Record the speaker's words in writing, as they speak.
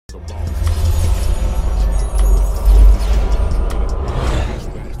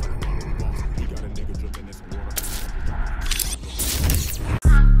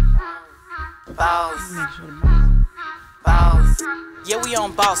Yeah, we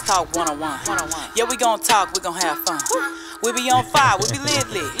on Boss Talk 101. Yeah, we gon' talk, we gon' have fun. We be on fire, we be lit.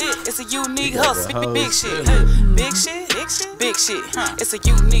 It's a unique hustle, big shit. Big shit, big shit, big shit. It's a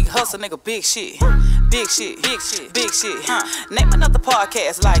unique hustle, nigga, big shit. Big shit, big shit, big shit. Name another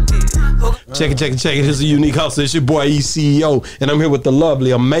podcast like this. Check it. This is a unique hustle. It's your boy ECEO, and I'm here with the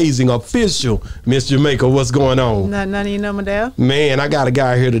lovely, amazing, official Miss Jamaica. What's going on? None of you know my dad. Man, I got a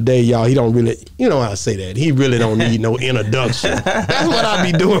guy here today, y'all. He don't really, you know how I say that. He really don't need no introduction. That's what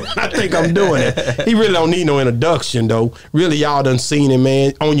I be doing. I think I'm doing it. He really don't need no introduction, though. Really, y'all done seen him,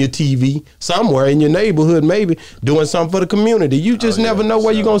 man, on your TV, somewhere in your neighborhood, maybe, doing something for the community. You just never know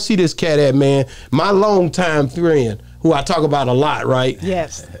where you're going to see this cat at, man. My longtime friend, who I talk about a lot, right?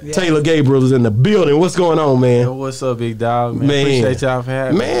 Yes. Taylor Gabriel is in the building. What's going on, man? Yo, what's up, big dog? Man, appreciate y'all for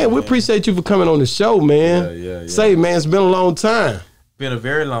having me. Man, we appreciate you for coming on the show, man. Yeah. Say, man, it's been a long time. Been a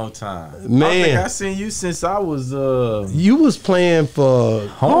very long time. Man. I think I seen you since I was You was playing for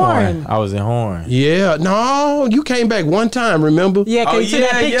Horn. I was in Horn. Yeah, no, you came back one time, remember? Yeah, can you see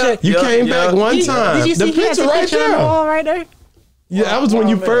that picture? You came back one time. Did you see the picture right there? On the wall right there? Yeah, that was when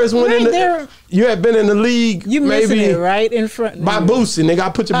you first went in there. You had been in the league. You maybe missing it right in front. By Boosie, nigga. I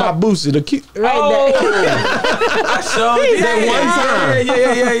put you by Boosie. The cute. Right there. I showed you that one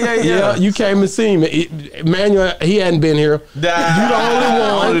time. Yeah, you came and seen me. Emmanuel, he hadn't been here. You the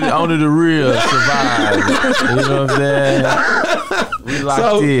only one. Only the real survived. You know what I'm saying? We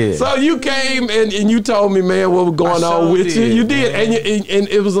locked in. So you came and you told me, man, what was going on with you. You did, and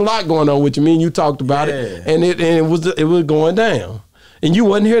it was a lot going on with you. Me and you talked about it, and it was going down. And you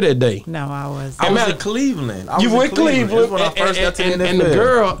wasn't here that day. No, I was. I was in Cleveland. You were in Cleveland. When I first got to the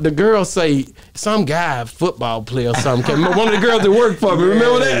NFL. And the girl say some guy, football player or something. One of the girls that worked for me.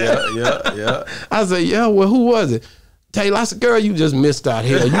 Remember that? Yeah. I said, yeah. Well, who was it? Taylor, I said, girl, you just missed out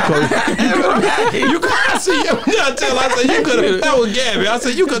here. You could see him. I said, you could have. That was Gabby. I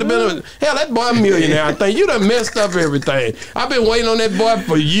said, you could have been. Hell, that boy a millionaire. I think you done messed up everything. I've been waiting on that boy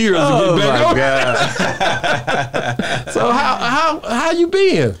for years to get back. God. So how you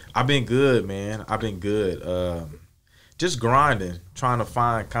been? I've been good, man. I've been good. Just grinding, trying to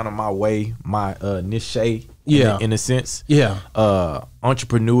find kind of my way, my niche. In a sense. Yeah.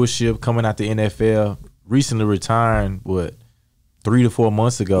 Entrepreneurship, coming out the NFL. Recently retired, 3 to 4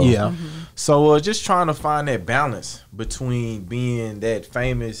 months ago. Yeah. So just trying to find that balance between being that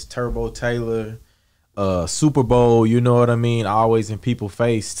famous Turbo Taylor, Super Bowl, you know what I mean, always in people's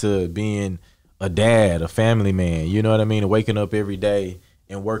face, to being a dad, a family man, you know what I mean, and waking up every day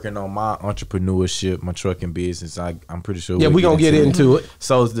and working on my entrepreneurship, my trucking business. I'm pretty sure we're going to get into it.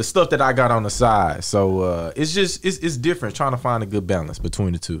 So the stuff that I got on the side. So it's just, it's different, trying to find a good balance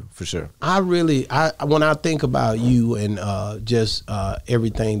between the two, for sure. When I think about you and just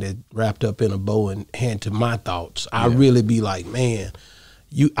everything that wrapped up in a bow and hand to my thoughts, I really be like, man,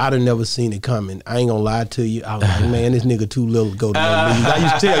 I'd have never seen it coming. I ain't gonna lie to you. I was like, man, this nigga too little to go to that league. I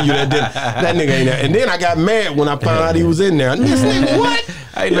used to tell you that nigga ain't there. And then I got mad when I found out he was in there. This nigga, what?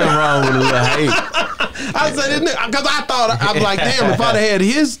 Ain't nothing wrong with a little hate. I said, because I was like, damn, if I'd have had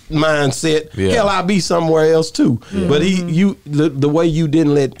his mindset, hell, I'd be somewhere else too. Yeah. But the way you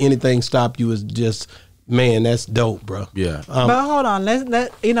didn't let anything stop you is just, man, that's dope, bro. Yeah. But hold on,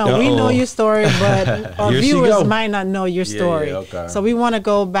 we know your story, but our viewers might not know your story. Yeah, okay. So we want to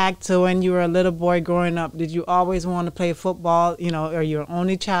go back to when you were a little boy growing up. Did you always want to play football? Or you're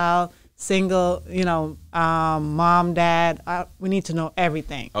only child, single? Mom, dad. We need to know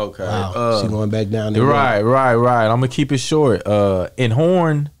everything. Okay. Wow. She going back down there. Right. I'm gonna keep it short. In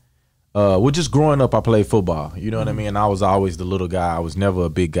Horn. Just growing up, I played football. You know what I mean? I was always the little guy. I was never a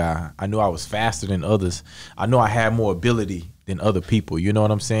big guy. I knew I was faster than others. I knew I had more ability than other people. You know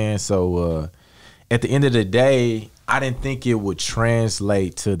what I'm saying? So at the end of the day, I didn't think it would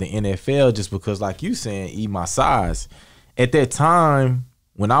translate to the NFL just because, like you saying, eat my size. At that time,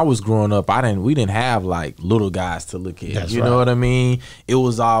 when I was growing up, we didn't have like little guys to look at. That's you know what I mean? It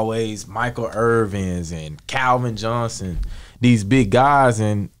was always Michael Irvins and Calvin Johnson, these big guys,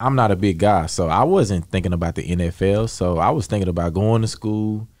 and I'm not a big guy, so I wasn't thinking about the NFL. So I was thinking about going to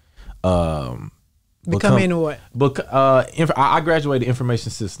school. Becoming what? I graduated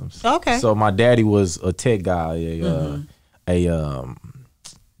information systems. Okay. So my daddy was a tech guy, a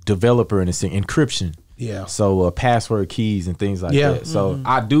developer in encryption. Yeah. So password keys and things like that. So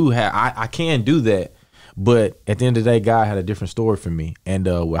I can do that, but at the end of the day, God had a different story for me. And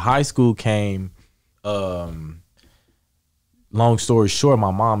with high school came, long story short, my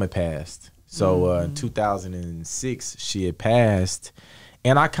mom had passed. So in 2006, she had passed.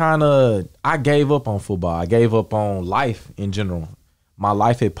 And I gave up on football. I gave up on life in general. My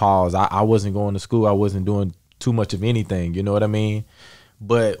life had paused. I wasn't going to school. I wasn't doing too much of anything. You know what I mean?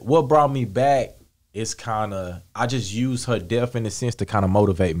 But what brought me back is kind of, I just used her death in a sense to kind of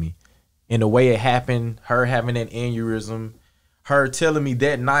motivate me. In the way it happened, her having an aneurysm, her telling me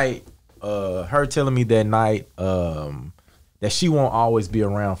that night, that she won't always be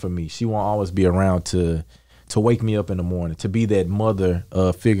around for me. She won't always be around to wake me up in the morning, to be that mother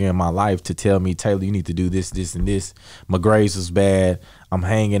figure in my life, to tell me, Taylor, you need to do this, this, and this. My grades was bad. I'm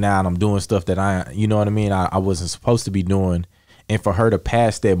hanging out. I'm doing stuff that you know what I mean? I wasn't supposed to be doing. And for her to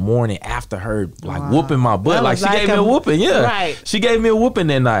pass that morning after her whooping my butt, like she gave me a whooping, Right. She gave me a whooping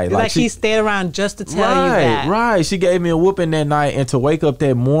that night. Like she stayed around just to tell you that. Right. She gave me a whooping that night, and to wake up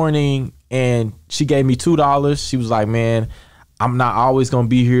that morning and she gave me $2. She was like, man, I'm not always gonna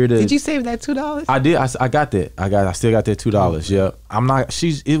be here to. Did you save that $2? I did. I got that. I still got that $2. Yep. I'm not.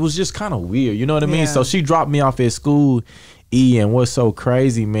 It was just kind of weird. You know what I mean? So she dropped me off at school. And what's so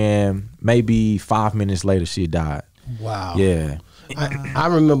crazy, man? Maybe 5 minutes later, she died. Wow. Yeah. I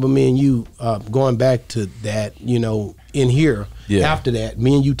remember me and you going back to that, you know, in here. Yeah. After that,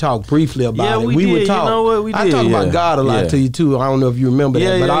 me and you talked briefly about it. We would talk. You know what? We did. I talk about God a lot to you too. I don't know if you remember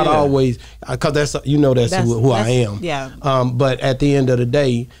that, but I'd always, because that's who I am. Yeah. But at the end of the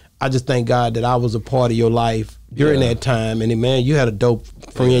day, I just thank God that I was a part of your life during that time. And man, you had a dope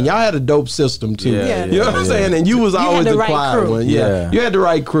friend. Y'all had a dope system too. Yeah. You know what I'm saying? And you was always the quiet one. Yeah. You had the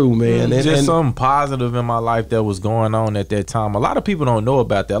right crew, man. And something positive in my life that was going on at that time. A lot of people don't know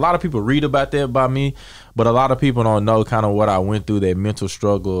about that. A lot of people read about that about me, but a lot of people don't know kind of what I went through, that mental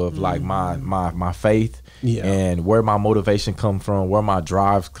struggle of like my faith and where my motivation comes from, where my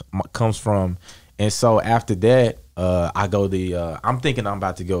drive comes from. And so after that, I go I'm thinking I'm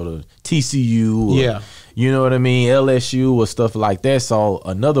about to go to TCU or, you know what I mean, LSU or stuff like that. So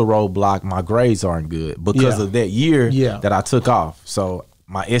another roadblock, my grades aren't good because of that year that I took off. So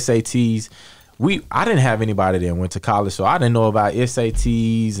my SATs, I didn't have anybody that went to college, so I didn't know about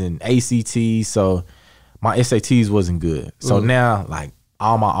SATs and ACTs. So my SATs wasn't good. So now, like,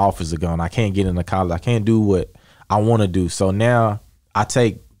 all my offers are gone. I can't get into college. I can't do what I want to do. So now I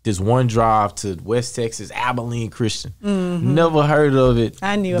take this one drive to West Texas, Abilene Christian. Never heard of it.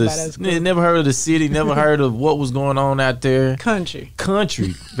 I knew about it. Never heard of the city. Never heard of what was going on out there. Country,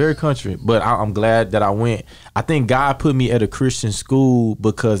 very country. But I'm glad that I went. I think God put me at a Christian school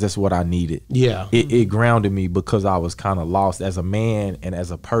because that's what I needed. Yeah, it grounded me because I was kind of lost as a man and as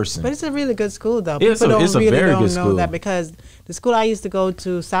a person. But it's a really good school, though. It's a very good school. That because the school I used to go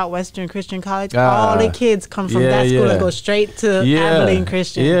to, Southwestern Christian College, all the kids come from that school and go straight to Abilene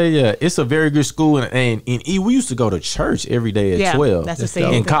Christian. Yeah. It's a very good school, and we used to go to church every day at 12. That's the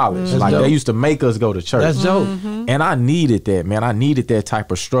same in college. Like they used to make us go to church. That's dope. And I needed that, man. I needed that type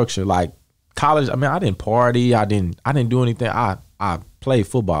of structure. Like college, I mean, I didn't party. I didn't do anything. I played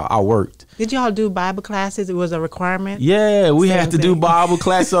football. I worked. Did y'all do Bible classes? It was a requirement. Yeah, we had to do Bible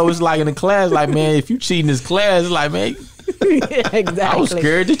class. So it's like in the class, like, man, if you cheat in this class, it's like, man. Exactly. I was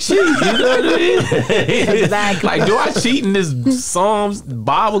scared to cheat. You know what I mean? Exactly. Like, do I cheat in this Psalms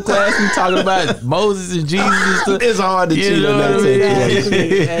Bible class? We talking about Moses and Jesus and stuff. It's hard to cheat in that situation.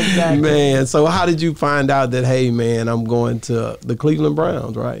 Exactly. Man, so how did you find out that, hey, man, I'm going to the Cleveland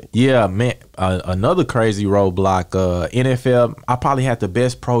Browns, right? Yeah, man. Another crazy roadblock. NFL, I probably had the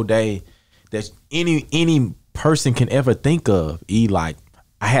best pro day that any person can ever think of. Like,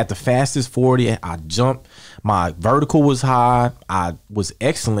 I had the fastest 40. I jumped. My vertical was high. I was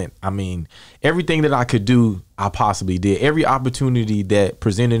excellent. I mean, everything that I could do, I possibly did. Every opportunity that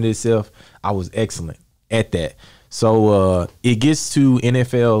presented itself, I was excellent at that. So it gets to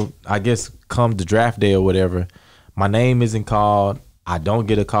NFL, I guess, come the draft day or whatever. My name isn't called. I don't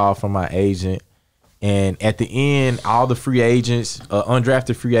get a call from my agent. And at the end, all the free agents,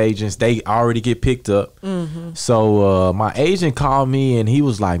 undrafted free agents, they already get picked up. So my agent called me and he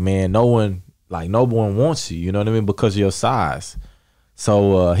was like, man, no one wants you, you know what I mean, because of your size.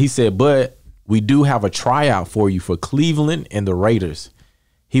 So he said, but we do have a tryout for you for Cleveland and the Raiders.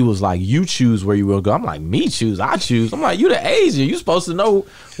 He was like, you choose where you will go. I'm like, me choose? I choose. I'm like, you the agent. You supposed to know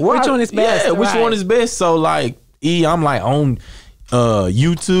which one is best. Yeah, which one is best. So like, I'm like on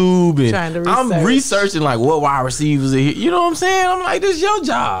YouTube and I'm researching like what wide receivers are here. You know what I'm saying? I'm like, this is your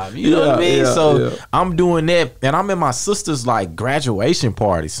job. You know what I mean? So I'm doing that, and I'm in my sister's like graduation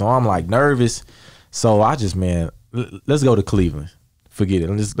party. So I'm like nervous. So I just, man, let's go to Cleveland. Forget it.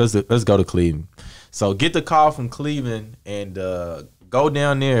 Let's go to Cleveland. So get the call from Cleveland and go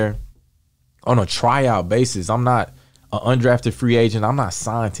down there on a tryout basis. I'm not an undrafted free agent. I'm not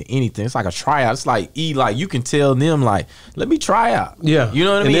signed to anything. It's like a tryout. It's like like you can tell them like, let me try out. Yeah, you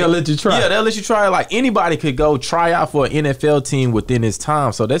know what I mean. They'll let you try. Yeah, they'll let you try. Like anybody could go try out for an NFL team within this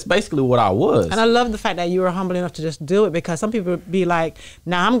time. So that's basically what I was. And I love the fact that you were humble enough to just do it, because some people be like,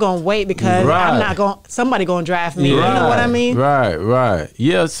 "Nah, I'm gonna wait because I'm not going. Somebody gonna draft me." Right. You know what I mean? Right.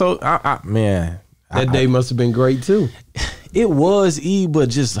 Yeah. So man, that day must have been great too. It was, but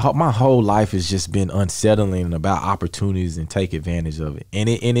just my whole life has just been unsettling and about opportunities and take advantage of it. And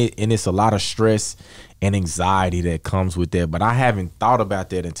it's a lot of stress and anxiety that comes with that. But I haven't thought about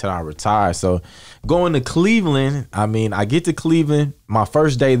that until I retired. So going to Cleveland, I mean, I get to Cleveland, my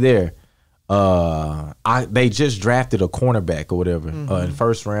first day there, they just drafted a cornerback or whatever, in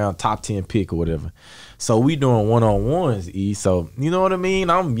first round, top 10 pick or whatever. So we doing one-on-ones, So you know what I mean?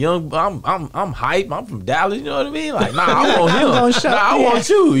 I'm young, I'm hype, I'm from Dallas, you know what I mean? Like, nah, I want him. I want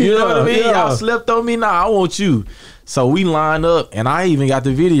you. You know what I mean? Y'all slept on me, nah, I want you. So we line up, and I even got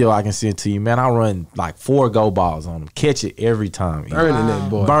the video I can send to you, man. I run like 4 go balls on them, catch it every time. Burning that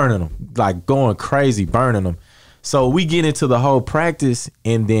boy. Burning them, like going crazy, burning them. So we get into the whole practice,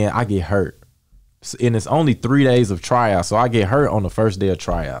 and then I get hurt. And it's only 3 days of tryouts, so I get hurt on the first day of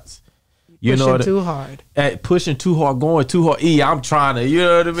tryouts. You pushing know too hard. Pushing too hard, going too hard. I'm trying to, you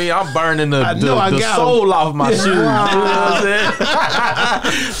know what I mean? I'm burning the soul off my shoes. You know what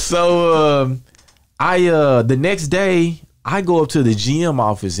I'm saying? So the next day, I go up to the GM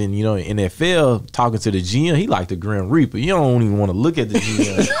office, and you know, in NFL, talking to the GM, he like the Grim Reaper. You don't even want to look at the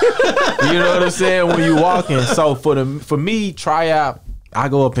GM. You know what I'm saying? When you walk in. So for me, tryout, I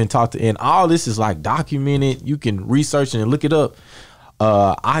go up and talk to, and all this is like documented. You can research it and look it up.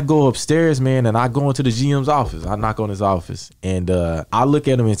 I go upstairs, man, and I go into the GM's office. I knock on his office, and I look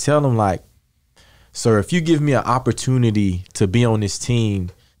at him and tell him, like, sir, if you give me an opportunity to be on this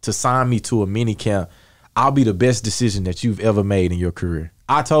team, to sign me to a mini camp, I'll be the best decision that you've ever made in your career.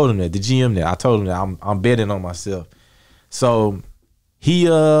 I told him that, the GM that. I told him that I'm betting on myself. So he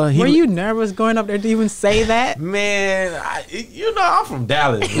were you nervous going up there to even say that? Man, I'm from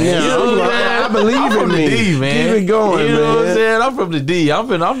Dallas, man. Yeah, you know what I'm I believe I'm from in the me. D, man. Keep it going, you know man. what I'm saying? I'm from the D. I'm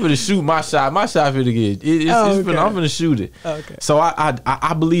finna shoot my shot. My shot finna get. I'm finna shoot it. Okay. So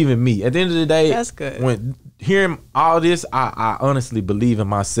I believe in me. At the end of the day, that's good. When hearing all this, I honestly believe in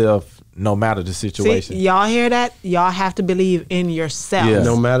myself. No matter the situation. See, y'all hear that? Y'all have to believe in yourself. Yeah.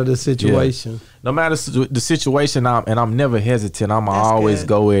 No matter the situation. Yeah. No matter the situation, I'm never hesitant. I'm always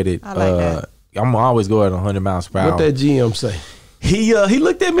go at it. I like that. I'm always go at 100 miles per hour. What that GM say? He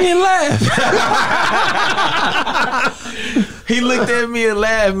looked at me and laughed. He looked at me and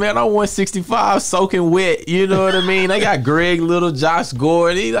laughed, man. I'm 165, soaking wet. You know what I mean? They got Greg Little, Josh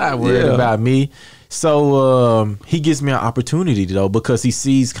Gordon. He not worried about me. So he gives me an opportunity though, because he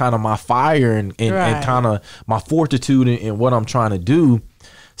sees kind of my fire and kind of my fortitude in what I'm trying to do.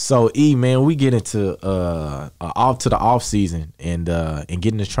 So man, we get into the off season and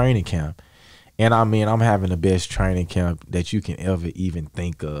get into training camp. And I mean, I'm having the best training camp that you can ever even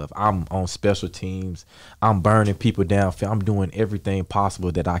think of. I'm on special teams. I'm burning people down. I'm doing everything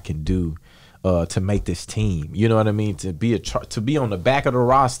possible that I can do to make this team. You know what I mean? To be on the back of the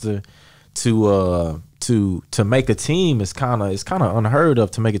roster. To make a team is kind of unheard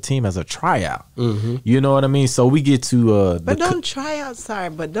of. To make a team as a tryout, you know what I mean. So we get to but don't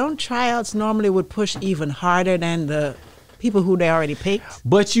tryouts normally would push even harder than the people who they already picked?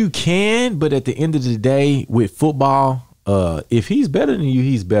 But you can. But at the end of the day, with football, if he's better than you,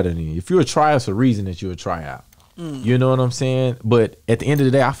 he's better than you. If you're a tryout, it's a reason that you're a tryout. You know what I'm saying? But at the end of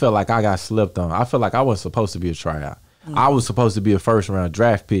the day, I felt like I got slept on. I felt like I wasn't supposed to be a tryout. I was supposed to be a first round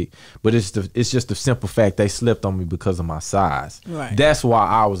draft pick, but it's just the simple fact they slept on me because of my size. Right. That's why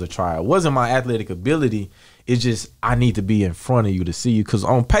I was a tryout. It wasn't my athletic ability. It's just I need to be in front of you to see you. Because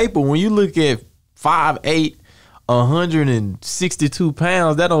on paper, when you look at 5'8", 162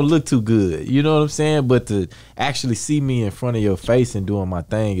 pounds, that don't look too good. You know what I'm saying? But to actually see me in front of your face and doing my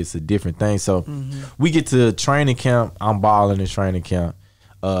thing, it's a different thing. So we get to training camp. I'm balling in training camp.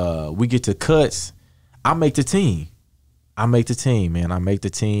 We get to cuts. I make the team. Man. I make the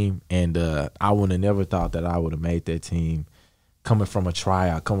team, and I would have never thought that I would have made that team coming from a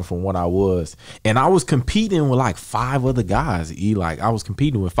tryout, coming from what I was. And I was competing with like 5 other guys. I was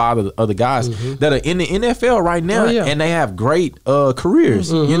competing with 5 other guys that are in the NFL right now, and they have great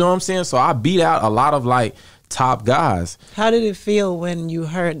careers. You know what I'm saying? So I beat out a lot of like top guys. How did it feel when you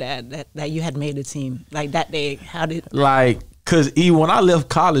heard that you had made the team? Like that day, how did... Cause when I left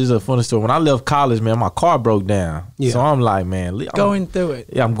college, a funny story. When I left college, man, my car broke down. Yeah. So I'm like, man, going through it.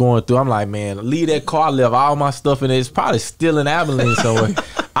 Yeah, I'm going through. I'm like, man, leave that car. I left all my stuff in it. It's probably still in Abilene somewhere.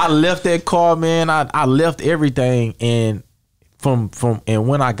 I left that car, man. I left everything, and and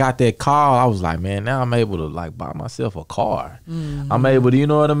when I got that call, I was like, man, now I'm able to like buy myself a car. I'm able to, you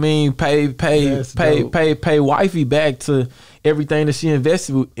know what I mean, pay wifey back to everything that she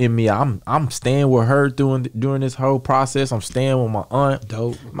invested in me. I'm staying with her during this whole process. I'm staying with my aunt.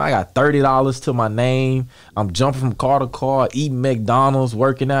 Dope. I got $30 to my name. I'm jumping from car to car, eating McDonald's,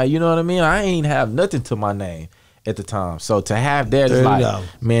 working out. You know what I mean? I ain't have nothing to my name at the time. So to have that is like,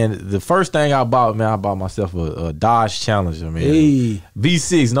 man, the first thing I bought myself a Dodge Challenger, man. Hey.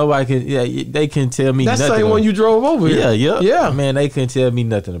 V6. Nobody can, they couldn't tell me nothing. That's the same one you drove over here. Yeah. Man, they couldn't tell me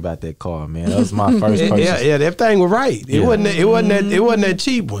nothing about that car, man. That was my first purchase. Yeah, that thing was right. It wasn't that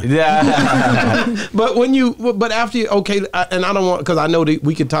cheap one. Yeah. but after you, okay, and I don't want, because I know that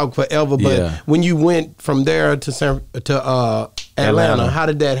we could talk forever, but when you went from there to Atlanta, how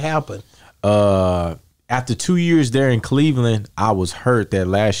did that happen? After 2 years there in Cleveland, I was hurt that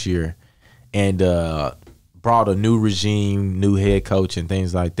last year, and brought a new regime, new head coach, and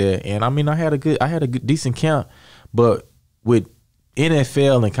things like that. And I mean, I had a good decent camp, but with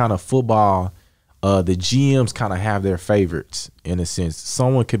NFL and kind of football, the GMs kind of have their favorites in a sense.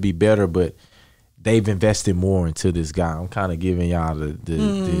 Someone could be better, but they've invested more into this guy. I'm kind of giving y'all the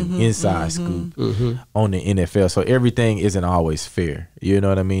inside scoop on the NFL. So everything isn't always fair. You know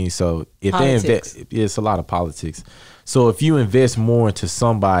what I mean? So if politics. They invest, it's a lot of politics. So if you invest more into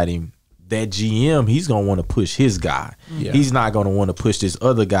somebody, that GM, he's going to want to push his guy. Yeah. He's not going to want to push this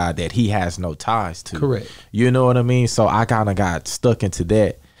other guy that he has no ties to. Correct. You know what I mean? So I kind of got stuck into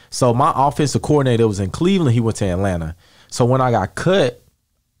that. So my offensive coordinator was in Cleveland. He went to Atlanta. So when I got cut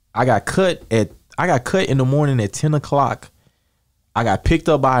in the morning at 10 o'clock. I got picked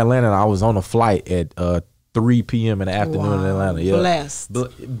up by Atlanta, and I was on a flight at 3 p.m. in the afternoon in Atlanta. Yeah. Blessed. So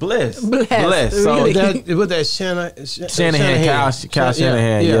really? with that Kyle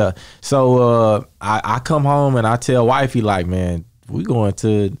Shanahan, yeah. So I come home and I tell wifey, like, man, we going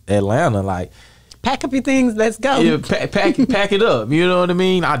to Atlanta, like, pack up your things, let's go. Yeah, pack it up. You know what I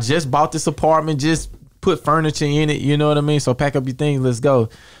mean? I just bought this apartment, just put furniture in it, you know what I mean? So pack up your things, let's go.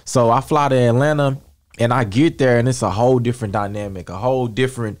 So I fly to Atlanta, and I get there, and it's a whole different dynamic, a whole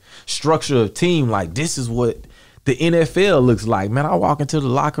different structure of team. Like, this is what the NFL looks like. Man, I walk into the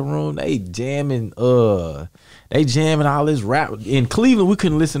locker room, they jamming all this rap. In Cleveland, we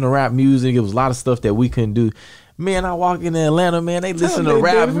couldn't listen to rap music. It was a lot of stuff that we couldn't do. Man, I walk into Atlanta, man, they listen to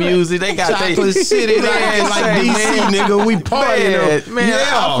rap music. They got Chocolate City, man, like DC, nigga. We partying. Man,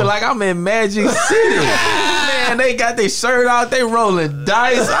 I feel like I'm in Magic City. Man, they got their shirt out, they rolling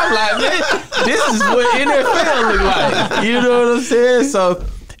dice. I'm like, man, this is what NFL look like. You know what I'm saying? So,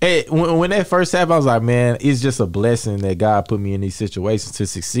 hey, when that first happened, I was like, man, it's just a blessing that God put me in these situations to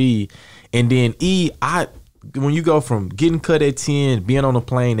succeed. And then when you go from getting cut at 10, being on a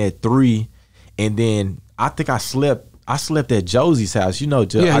plane at 3, and then I think I slept at Josie's house. You know,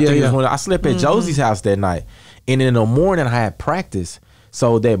 I slept at Josie's house that night. And in the morning, I had practice.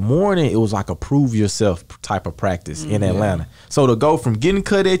 So that morning, it was like a prove yourself type of practice in Atlanta. So to go from getting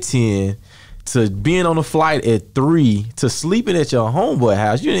cut at 10 to being on a flight at 3 to sleeping at your homeboy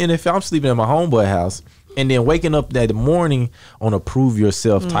house. You're in the NFL, I'm sleeping at my homeboy house. And then waking up that morning on a prove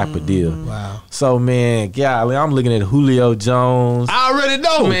yourself type of deal. Wow. So, man, golly, I'm looking at Julio Jones. I already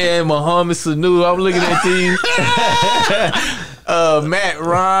know. Man, Mohamed Sanu. I'm looking at these. Matt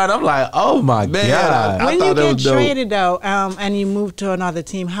Ryan. I'm like, oh, my God. When you get traded, though, and you move to another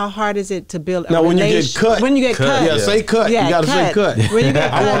team, how hard is it to build a when you get cut. When you get cut. Yeah, say cut. Yeah, you got to say cut. When you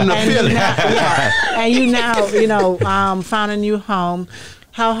get cut. I want them to feel it. And you now, found a new home.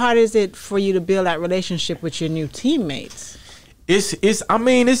 How hard is it for you to build that relationship with your new teammates? It's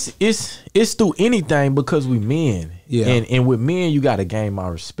through anything because we men. Yeah. And with men, you got to gain my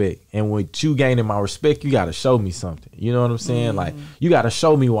respect. And with you gaining my respect, you got to show me something. You know what I'm saying? Like, you got to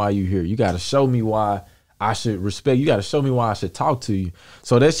show me why you're here. You got to show me why I should respect. You got to show me why I should talk to you.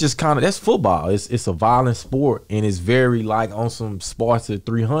 So that's just that's football. It's a violent sport, and it's very like on some Sparta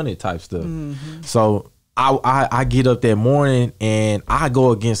 300 type stuff. So I get up that morning and I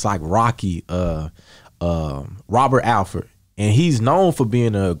go against like Rocky, Robert Alford. And he's known for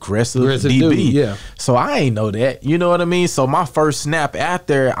being an aggressive DB. Dude, yeah. So I ain't know that. You know what I mean? So my first snap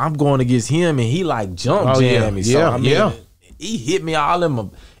after, I'm going against him and he like jump jammed me. So he hit me all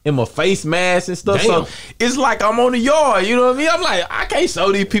in my face mask and stuff. Damn. So it's like I'm on the yard, you know what I mean? I'm like, I can't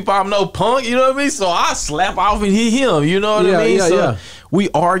show these people I'm no punk, you know what I mean? So I slap off and hit him, you know what I mean? we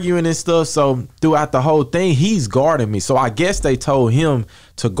arguing and stuff. So throughout the whole thing, he's guarding me. So I guess they told him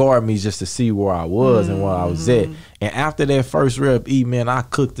to guard me just to see where I was and where I was at. And after that first rep, man, I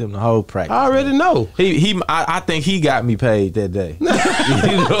cooked him the whole practice. I already know. I think he got me paid that day. You know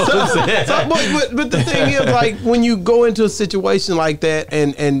what I'm saying? But the thing is, like, when you go into a situation like that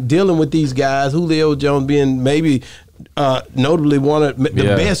and dealing with these guys, Julio Jones being maybe notably one of the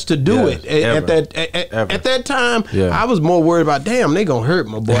best to do it at that time. I was more worried about, damn, they gonna hurt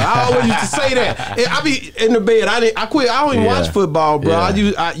my boy. I always used to say that. I be in the bed. I quit. I don't even watch football, bro.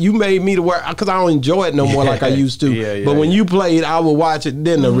 You made me to work because I don't enjoy it no more like I used to. But when you played, I would watch it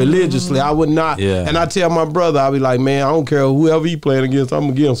then religiously. I would not. And I tell my brother, I be like, man, I don't care whoever he playing against, I'm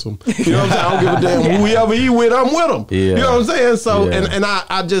against him. You know what I'm saying? I don't give a damn whoever he with, I'm with him. You know what I'm saying? So and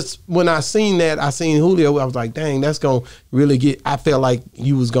I just, when I seen that, I seen Julio, I was like, dang, that's gonna really get. I felt like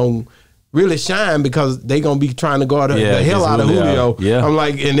you was gonna really shine because they gonna be trying to guard the hell out of Julio. I'm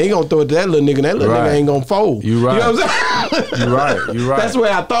like, and they gonna throw it to that little nigga. And that little nigga ain't gonna fold. You right. You know what I'm saying? You're right. That's the way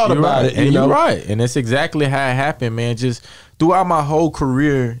I thought about it. And you're right. And that's exactly how it happened, man. Just throughout my whole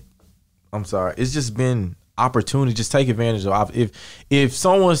career, it's just been opportunity. Just take advantage of. If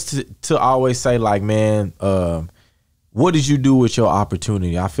someone's to always say like, man, what did you do with your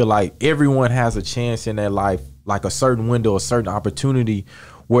opportunity? I feel like everyone has a chance in their life, like a certain window, a certain opportunity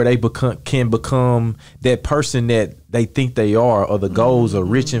where they can become that person that they think they are, or the goals are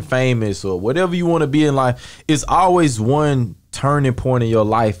rich and famous, or whatever you want to be in life. It's always one turning point in your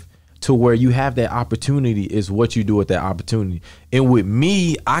life to where you have that opportunity is what you do with that opportunity. And with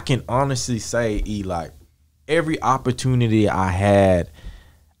me, I can honestly say, like, every opportunity I had,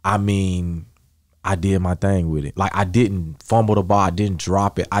 I mean, I did my thing with it. Like, I didn't fumble the ball. I didn't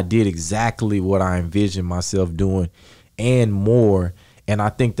drop it. I did exactly what I envisioned myself doing and more. And I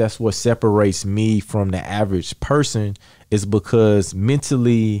think that's what separates me from the average person, is because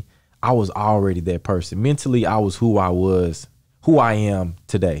mentally, I was already that person. Mentally, I was who I am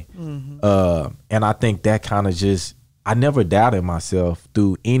today. And I think that kind of just, I never doubted myself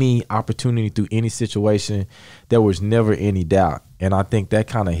through any opportunity, through any situation. There was never any doubt. And I think that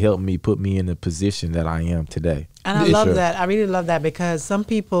kind of helped me put me in the position that I am today. And I love that. I really love that, because some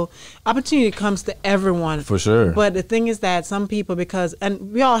people, opportunity comes to everyone. For sure. But the thing is that some people,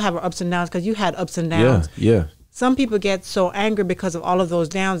 and we all have our ups and downs, because you had ups and downs. Yeah. Some people get so angry because of all of those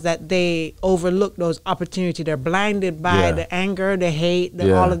downs that they overlook those opportunities. They're blinded by the anger, the hate,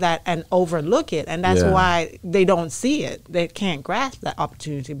 all of that, and overlook it. And that's why they don't see it. They can't grasp that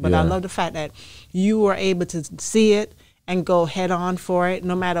opportunity. But I love the fact that you were able to see it and go head on for it.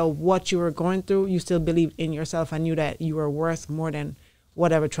 No matter what you were going through, you still believed in yourself and knew that you were worth more than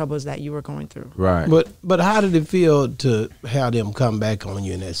whatever troubles that you were going through. Right. But how did it feel to have them come back on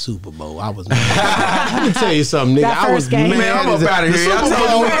you in that Super Bowl? I was mad. Let me tell you something, nigga. I was mad. Man, I'm up out of here. I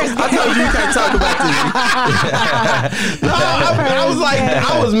told you can't talk about this.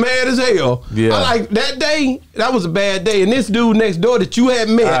 I was mad as hell. Yeah. That day, that was a bad day. And this dude next door that you had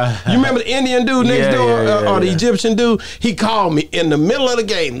met, you remember the Indian dude next door, or the Egyptian dude? He called me in the middle of the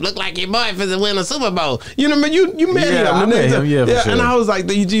game. Looked like your boy for the win a Super Bowl. You know, you met him. I met him, for sure. And I was like,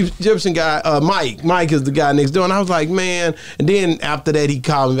 the Egyptian guy, Mike is the guy next door. And I was like, man. And then after that, he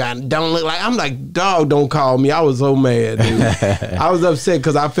called me. Don't look like. I'm like, dog, don't call me. I was so mad, dude. I was upset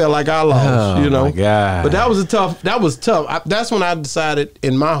because I felt like I lost, you know. My God. But that was tough. That's when I decided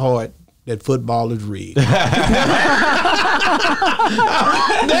in my heart that football is rigged. That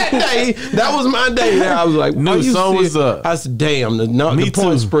day, that was my day. I was like, knew something was up. I said, damn, the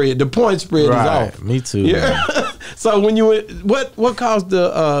point spread is off. Me too. Yeah. So when you went, what caused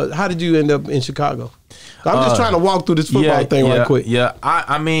the? How did you end up in Chicago? I'm just trying to walk through this football thing right quick. Yeah,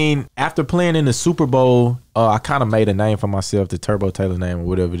 I mean, after playing in the Super Bowl, I kind of made a name for myself, the Turbo Taylor name or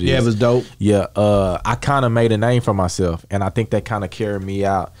whatever it is. Yeah, it was dope. Yeah, I kind of made a name for myself, and I think that kind of carried me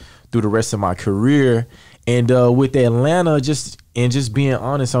out through the rest of my career. And with Atlanta, just being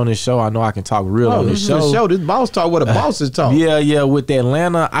honest on this show, I know I can talk real on this show. This boss talk what a boss is talk. Yeah. With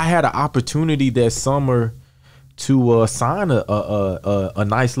Atlanta, I had an opportunity that summer to sign a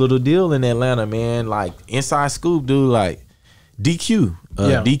nice little deal in Atlanta, man. Like, inside scoop, dude. Like, DQ,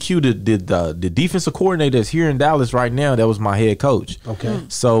 DQ, the defensive coordinator that's here in Dallas right now. That was my head coach. Okay.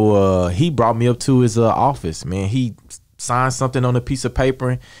 So he brought me up to his office, man. He signed something on a piece of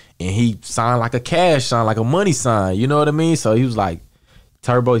paper, and he signed like a cash sign, like a money sign. You know what I mean? So he was like,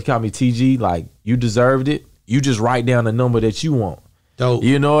 Turbo, he called me TG. Like, you deserved it. You just write down the number that you want. Dope.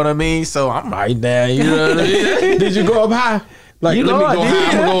 You know what I mean? So I'm right there. You know what I mean? Did you go up high? Like, you know, I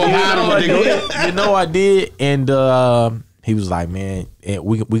did. You know I did. And he was like, man,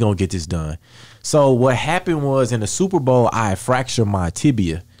 we're going to get this done. So what happened was in the Super Bowl, I fractured my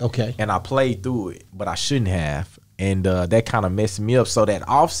tibia. Okay. And I played through it, but I shouldn't have. And that kind of messed me up. So that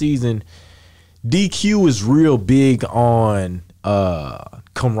offseason, DQ is real big on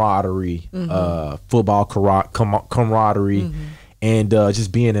camaraderie, football camaraderie, and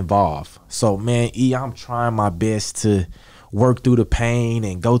just being involved. So, man, I'm trying my best to work through the pain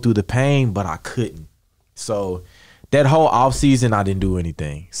and go through the pain, but I couldn't. So that whole offseason, I didn't do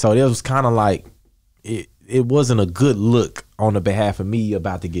anything. So it was kind of like it wasn't a good look on the behalf of me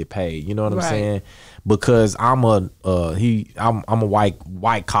about to get paid. You know what I'm saying? Because I'm a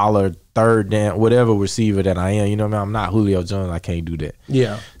white collar third down whatever receiver that I am. You know what I mean? I'm not Julio Jones. I can't do that.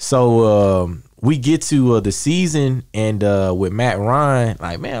 Yeah. So we get to the season and with Matt Ryan,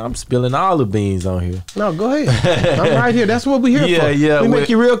 like, man, I'm spilling all the beans on here. No, go ahead. I'm right here. That's what we're here for. Yeah. We make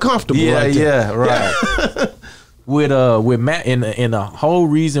you real comfortable. Right. With Matt, and the whole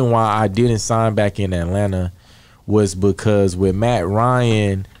reason why I didn't sign back in Atlanta was because with Matt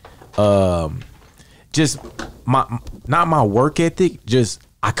Ryan, just not my work ethic, just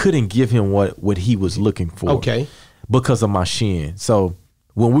I couldn't give him what he was looking for. Okay. Because of my shin. So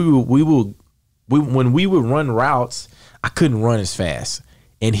when we would run routes, I couldn't run as fast,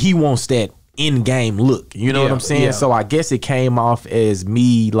 and he wants that in-game look. You know what I'm saying? Yeah. So I guess it came off as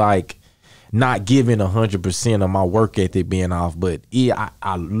me like not giving 100% of my work ethic being off, but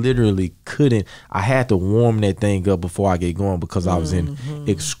I literally couldn't. I had to warm that thing up before I get going because I was in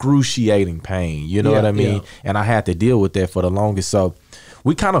excruciating pain. You know what I mean? Yeah. And I had to deal with that for the longest. So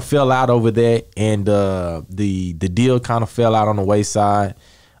we kind of fell out over that, and the deal kind of fell out on the wayside.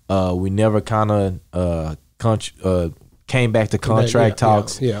 We never kind of came back to contract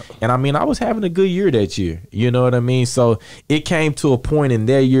talks. Yeah. And I mean, I was having a good year that year. You know what I mean? So it came to a point in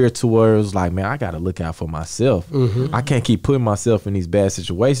that year to where it was like, man, I got to look out for myself. I can't keep putting myself in these bad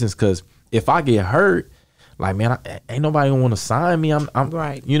situations, because if I get hurt, like, man, ain't nobody gonna want to sign me. I'm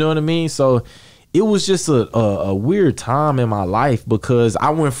right. You know what I mean? So it was just a weird time in my life, because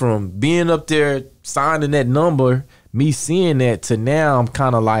I went from being up there signing that number, me seeing that, to now I'm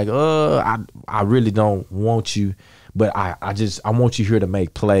kind of like, I really don't want you. But I want you here to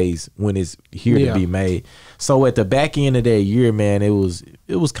make plays when it's here to be made. So at the back end of that year, man, it was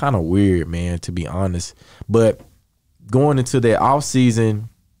kind of weird, man, to be honest. But going into that off season,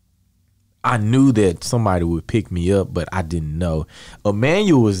 I knew that somebody would pick me up, but I didn't know.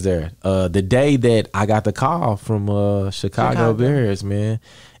 Emmanuel was there the day that I got the call from Chicago Bears, man.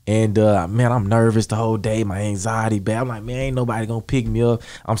 And, man, I'm nervous the whole day. My anxiety bad. I'm like, man, ain't nobody going to pick me up.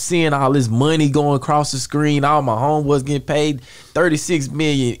 I'm seeing all this money going across the screen. All my homeboys getting paid $36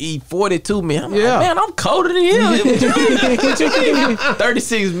 million, $42 million. I'm like, man, I'm colder than him.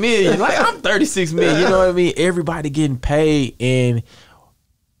 $36 million. Like, I'm $36 million. You know what I mean? Everybody getting paid, and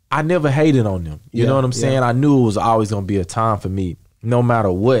I never hated on them. You know what I'm saying? I knew it was always going to be a time for me, no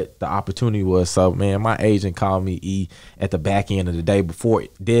matter what the opportunity was. So, man, my agent called me at the back end of the day before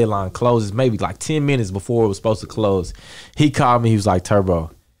deadline closes, maybe like 10 minutes before it was supposed to close. He called me. He was like, Turbo,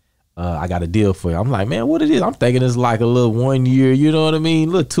 I got a deal for you. I'm like, man, what it is? I'm thinking it's like a little 1 year, you know what I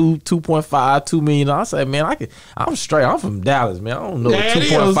mean? Look, 2.5, $2 million. I said, man, I'm straight. I'm from Dallas, man. I don't know what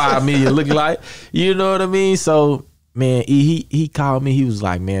 2.5 million look like. You know what I mean? So, man, he called me. He was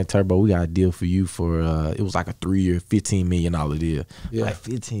like, man, Turbo, we got a deal for you for, it was like a 3-year, $15 million deal. Yeah. Like,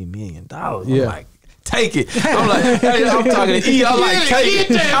 $15 million. I'm like, take it. I'm like, hey, I'm talking to E. I'm like,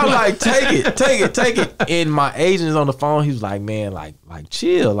 take it. I'm like, take it. And my agent's on the phone. He was like, man, like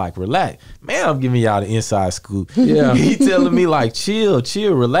chill, like relax. Man, I'm giving y'all the inside scoop. Yeah. He telling me like, chill,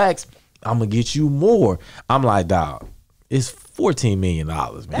 relax. I'm going to get you more. I'm like, dog, it's $14 million,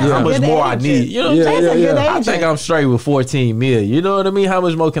 man. How much more I need? You know what I'm saying? I think I'm straight with $14 million. You know what I mean? How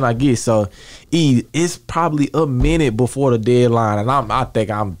much more can I get? So, it's probably a minute before the deadline, and I think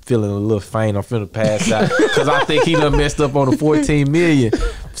I'm feeling a little faint. I'm feeling pass out because I think he done messed up on the $14 million.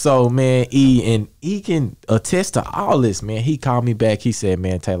 So, man, he can attest to all this, man. He called me back. He said,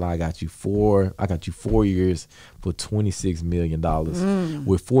 man, Taylor, I got you 4 years for $26 million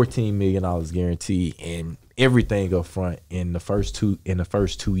with $14 million guaranteed, and everything up front in the first 2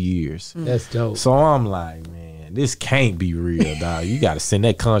 years. That's dope. So I'm like, man, this can't be real, dog. You got to send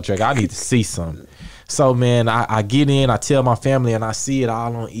that contract. I need to see something. So, man, I get in, I tell my family, and I see it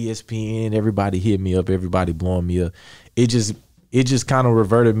all on ESPN. Everybody hit me up, everybody blowing me up. It just kind of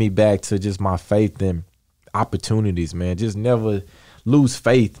reverted me back to just my faith and opportunities, man. Just never lose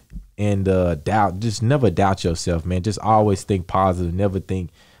faith and doubt. Just never doubt yourself, man. Just always think positive. Never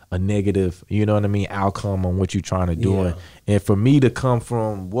think a negative, you know what I mean, outcome on what you're trying to do. And for me to come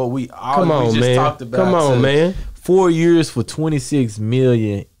from what we just talked about, man, 4 years for $26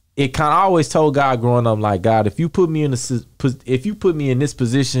 million it kind of always told God growing up, like, God, if you put me in this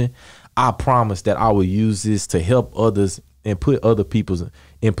position, I promise that I will use this to help others and put other people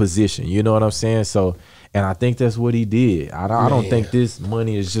in position. You know what I'm saying? So, and I think that's what he did. I don't think this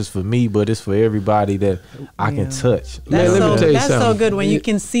money is just for me, but it's for everybody that I can touch. That's so good when you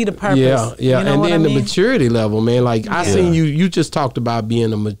can see the purpose. Yeah. You know and then I mean? the maturity level, man. Like I seen you just talked about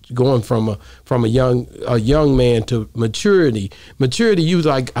being going from a young man to maturity. Maturity, you was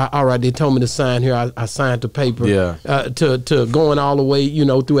like, all right, they told me to sign here. I signed the paper. To going all the way, you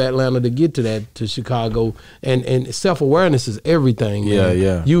know, through Atlanta to get to Chicago, and self-awareness is everything.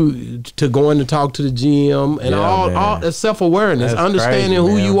 Man. You to going to talk to the GM and all the self-awareness, understanding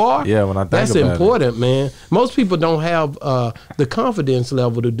crazy, who you are. Yeah, when I think that's important, man. Most people don't have the confidence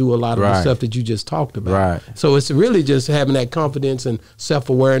level to do a lot of the stuff that you just talked about. Right. So it's really just having that confidence and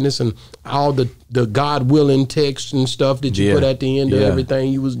self-awareness and all the God-willing text and stuff that you put at the end of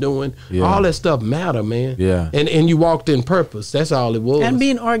everything you was doing. All that stuff matter, man. Yeah. And you walked in purpose. That's all it was. And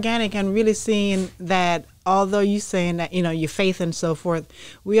being organic and really seeing that, although you saying that, you know, your faith and so forth,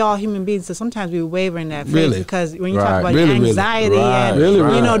 we all human beings, so sometimes we waver in that faith because when you talk about anxiety and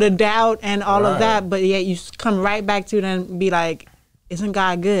you know, the doubt and all of that, but yet you come right back to it and be like, isn't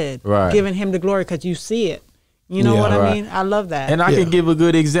God good? Giving him the glory because you see it. You know what I mean? I love that. And I can give a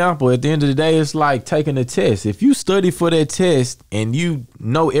good example. At the end of the day, it's like taking a test. If you study for that test and you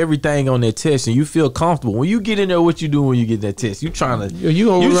know everything on that test and you feel comfortable, when you get in there, what you do when you get that test? You trying to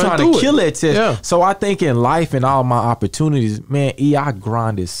kill that test. Yeah. So I think in life and all my opportunities, man, I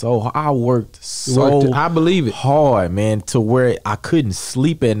grinded I worked so I believe it hard, man, to where I couldn't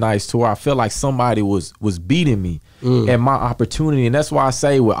sleep at nights, to where I felt like somebody was beating me. And my opportunity, and that's why I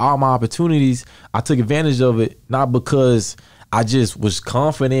say with all my opportunities, I took advantage of it, not because I just was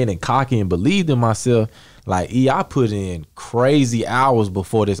confident and cocky and believed in myself. Like, I put in crazy hours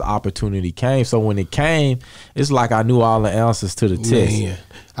before this opportunity came. So when it came, it's like I knew all the answers to the test. Man.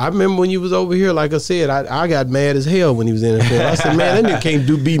 I remember when you was over here, like I said, I got mad as hell when he was in the field. I said, man, that nigga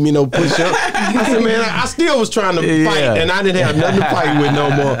can't beat me no push-up. I said, man, I still was trying to fight, and I didn't have nothing to fight with no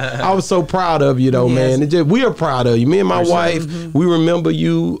more. I was so proud of you, though, man. We are proud of you. Me and my wife, we remember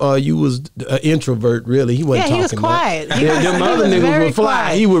you. You was an introvert, really. He wasn't talking. He was quiet. Them other niggas would fly.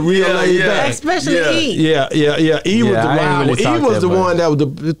 Quiet. He would real laid back. Especially E. Yeah. He was the wild. He was the one that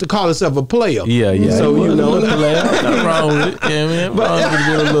was to call himself a player. Yeah. So you know, nothing wrong with it. Yeah, man.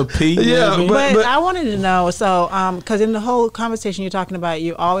 But, a little P. Yeah, but I wanted to know. So, because in the whole conversation you're talking about,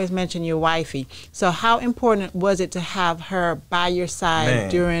 you always mention your wifey. So, how important was it to have her by your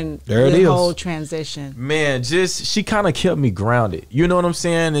side during the whole transition? Man, she kind of kept me grounded. You know what I'm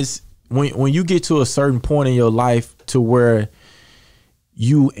saying? Is when you get to a certain point in your life to where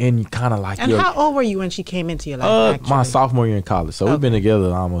you and kind of like. And how old were you when she came into your life? My sophomore year in college. So we've been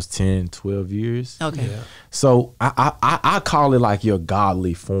together almost 10, 12 years. Okay. Yeah. So I call it like your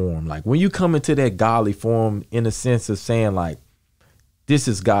godly form. Like when you come into that godly form in the sense of saying like, this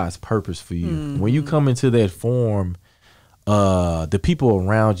is God's purpose for you. Mm-hmm. When you come into that form, the people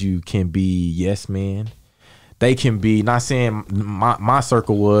around you can be yes men. They can be, not saying my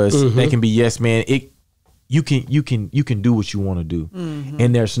circle was, they can be yes man. You can do what you want to do,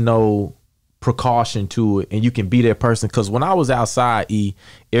 and there's no precaution to it, and you can be that person. Because when I was outside,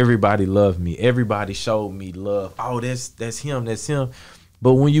 everybody loved me. Everybody showed me love. Oh, that's him.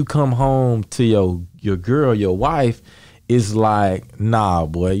 But when you come home to your girl, your wife, it's like, nah,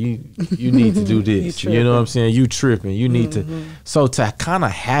 boy, you need to do this. You know what I'm saying? You tripping. You need to. So to kind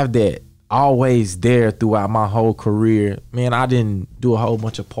of have that always there throughout my whole career, man, I didn't do a whole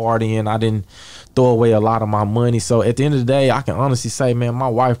bunch of partying. I didn't throw away a lot of my money. So at the end of the day, I can honestly say, man, my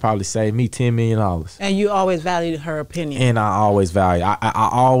wife probably saved me $10 million. And you always valued her opinion. And I always value. I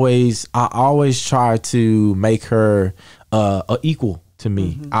always try to make her a equal to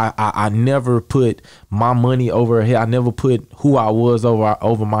me. I never put my money over her head. I never put who I was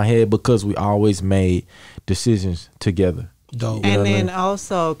over my head, because we always made decisions together. Dope. And then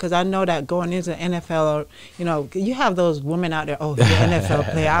also, because I know that going into the NFL, you have those women out there, oh, he's an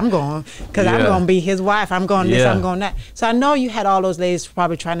NFL player, I'm going, because I'm going to be his wife, I'm going this, I'm going that. So I know you had all those ladies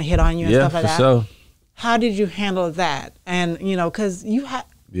probably trying to hit on you and stuff like that. Sure. How did you handle that? And, because we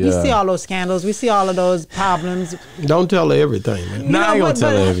see all those scandals, we see all of those problems. Don't tell her everything, man. I ain't going to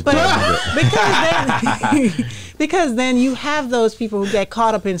tell her everything. Because then you have those people who get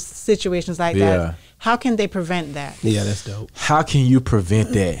caught up in situations like that. How can they prevent that? Yeah, that's dope. How can you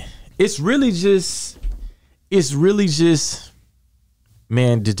prevent that? It's really just,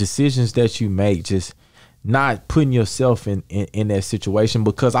 man, the decisions that you make, just not putting yourself in that situation,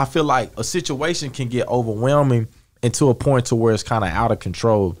 because I feel like a situation can get overwhelming into a point to where it's kind of out of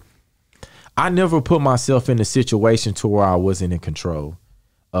control. I never put myself in a situation to where I wasn't in control.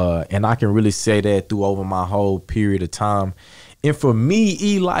 And I can really say that through over my whole period of time. And for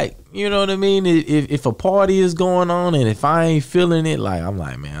me, like, you know what I mean? If a party is going on and if I ain't feeling it, like, I'm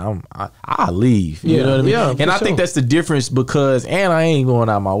like, man, I'll leave. You know what I mean? Yeah, and I think that's the difference because, and I ain't going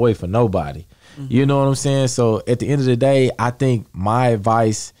out my way for nobody. You know what I'm saying? So at the end of the day, I think my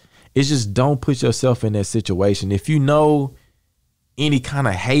advice is just don't put yourself in that situation. If you know any kind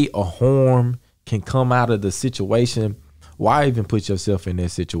of hate or harm can come out of the situation, why even put yourself in that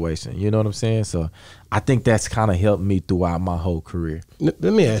situation? You know what I'm saying? So I think that's kind of helped me throughout my whole career. Let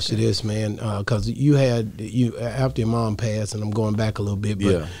me ask you this, man, because you after your mom passed, and I'm going back a little bit,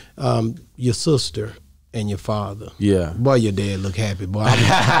 but your sister and your father. Yeah. Boy, your dad look happy, boy.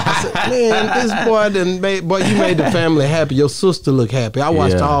 I said, man, this boy you made the family happy. Your sister look happy. I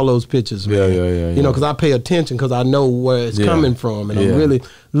watched all those pictures, man. You know, because I pay attention because I know where it's coming from. And I'm really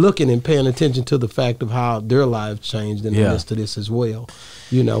looking and paying attention to the fact of how their lives changed in the midst of this as well.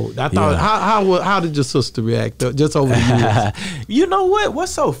 You know, I thought, how did your sister react just over the years? You know what?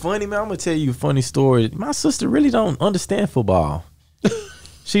 What's so funny, man? I'm going to tell you a funny story. My sister really don't understand football.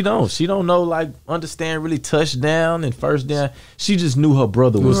 She don't know, like, understand really touchdown and first down. She just knew her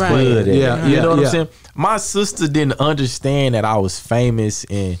brother was good at it. You know what I'm saying? My sister didn't understand that I was famous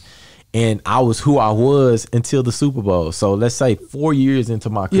and I was who I was until the Super Bowl. So let's say 4 years into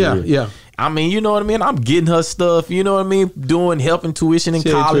my career. I mean, you know what I mean? I'm getting her stuff, you know what I mean? Helping tuition in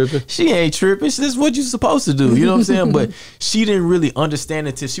college. She ain't tripping. This is what you're supposed to do. You know what I'm saying? But she didn't really understand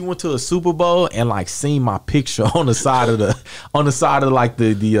it until she went to a Super Bowl and like seen my picture on the side of the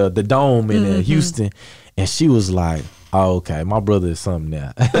dome in Houston. And she was like, oh, okay, my brother is something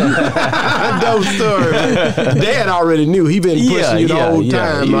now. Dope story, man. Dad already knew. He been pushing you the whole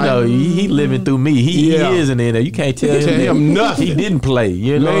time. You know, he living through me. He is in there. You can't tell him nothing. He didn't play.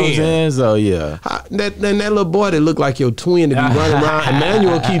 You know what I'm saying? So, yeah. That little boy that looked like your twin that be running around.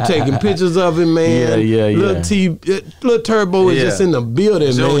 Emmanuel keep taking pictures of him, man. Little Turbo is just in the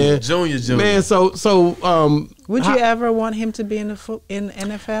building, man. Junior. Man, so would you ever want him to be in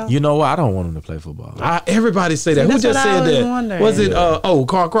NFL? You know what? I don't want him to play football. Everybody say that. Who just said that? Wondering. Was it?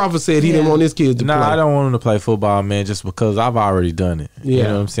 Carl Crawford said he didn't want his kids to play. I don't want him to play football, man, just because I've already done it. You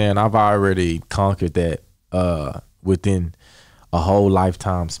know what I'm saying? I've already conquered that within a whole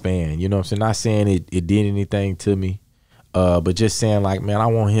lifetime span. You know what I'm saying? Not saying it did anything to me, but just saying like, man, I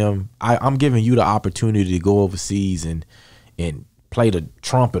want him. I'm giving you the opportunity to go overseas and play the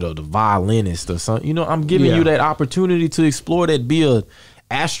trumpet or the violinist or something. You know, I'm giving you that opportunity to explore that, be a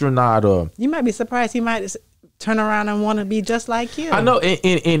astronaut or. You might be surprised. He might turn around and want to be just like you. I know,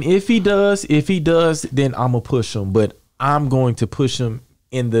 and if he does, then I'm gonna push him. But I'm going to push him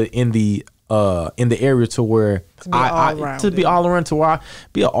in the area to where to be all around to where I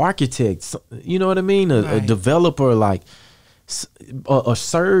be an architect. You know what I mean? A developer, like a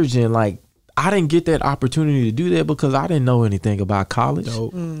surgeon, like. I didn't get that opportunity to do that because I didn't know anything about college.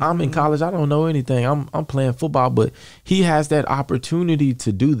 I'm in college. I don't know anything. I'm playing football, but he has that opportunity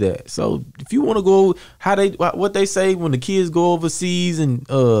to do that. So if you want to go, what they say when the kids go overseas and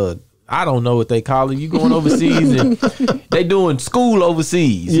I don't know what they call it. You going overseas and they doing school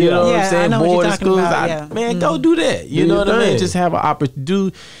overseas. You know what I'm saying? Boarding schools. Man, go do that. You know what I mean? Just have an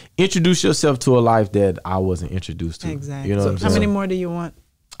opportunity. Introduce yourself to a life that I wasn't introduced to. Exactly. You know what I'm saying? How many more do you want?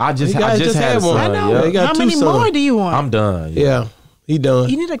 I just had one. I know. He got How many more do you want? I'm done. Yeah, he done.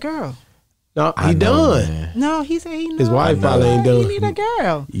 You need a girl. No, he done. Man. No, he said he knows. His wife probably ain't done. You need a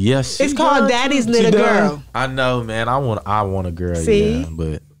girl. Yes, it's called Daddy's Little Girl. I know, man. I want a girl. See? Yeah,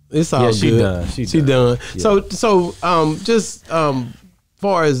 but it's all good. She done. She done. Yeah. So just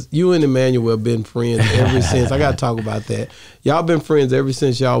far as you and Emmanuel been friends ever since. I got to talk about that. Y'all been friends ever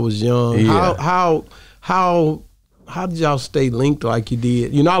since y'all was young. Yeah. How did y'all stay linked like you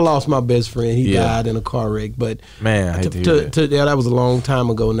did? You know, I lost my best friend. He died in a car wreck. But man, I hate to hear that. That was a long time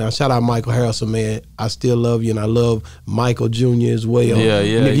ago now. Shout out Michael Harrison, man. I still love you, and I love Michael Jr. as well.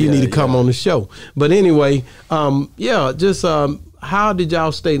 You need to come on the show. But anyway, just how did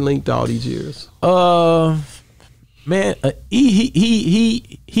y'all stay linked all these years? Man,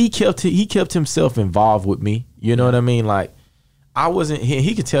 he kept himself involved with me. You know what I mean? Like I wasn't.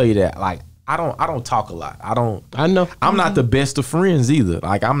 He could tell you that. Like. I don't talk a lot. I know. I'm not the best of friends either.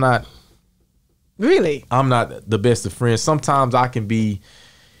 Like I'm not. Really? I'm not the best of friends. Sometimes I can be.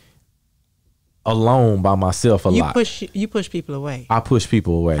 alone by myself a lot. You push people away. I push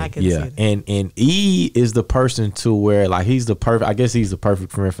people away. I can see that. And E is the person to where like he's the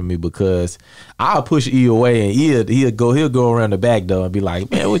perfect friend for me, because I'll push E away and he'll go around the back door and be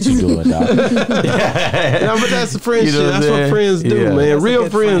like, man, what you doing, dog? Yeah, but that's the friendship. You know that's what friends do, man. That's Real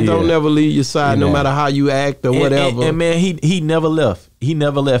friends don't never leave your side, no matter how you act or whatever. And man, he never left. He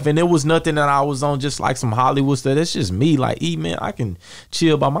never left. And it was nothing that I was on just like some Hollywood stuff. That's just me. Like, E, man, I can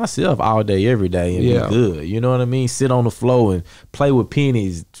chill by myself all day, every day and be good. You know what I mean? Sit on the floor and play with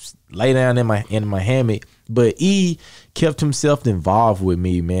pennies, lay down in my hammock. But E kept himself involved with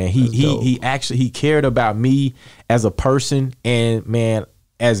me, man. He cared about me as a person, and man,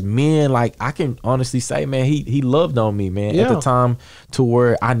 as men, like I can honestly say, man, he loved on me, man, at the time to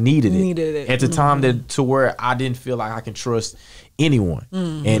where I needed it. At the time that to where I didn't feel like I can trust anyone.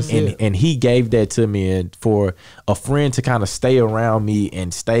 And he gave that to me. And for a friend to kind of stay around me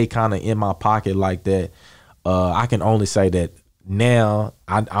and stay kind of in my pocket like that, I can only say that now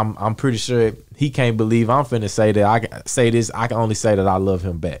I'm pretty sure he can't believe I'm finna say that. I can say this. I can only say that I love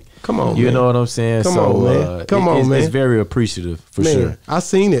him back. Come on, you man. know what I'm saying? Come on, man. It's very appreciative for sure. I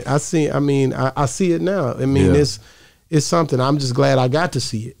seen it. I see it now. I mean, it's something. I'm just glad I got to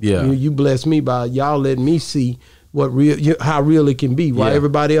see it. Yeah. You blessed me by y'all letting me see how real it can be. While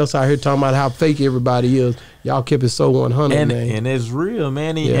everybody else out here talking about how fake everybody is, y'all kept it so 100, man. And it's real,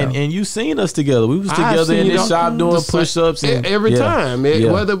 man. And you seen us together. We was together in this shop doing push-ups every time.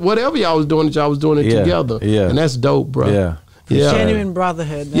 Whatever y'all was doing, y'all was doing it together. Yeah. And that's dope, bro. Yeah. Genuine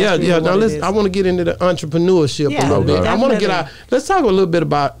brotherhood. That's Now I want to get into the entrepreneurship a little bit. I want to get out. Let's talk a little bit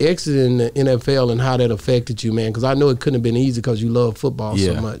about exiting the NFL and how that affected you, man. Because I know it couldn't have been easy because you love football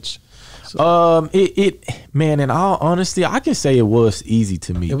so much. Man, in all honesty, I can say it was easy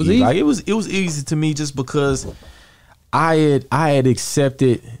to me. It was easy. Like it was easy to me just because I had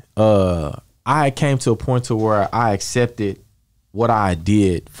accepted. I came to a point to where I accepted what I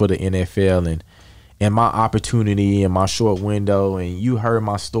did for the NFL and my opportunity and my short window. And you heard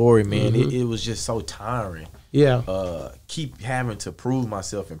my story, man. It was just so tiring. Yeah. Keep having to prove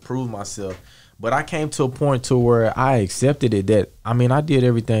myself. But I came to a point to where I accepted it, that, I mean, I did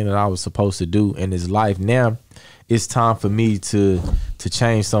everything that I was supposed to do in this life. Now it's time for me to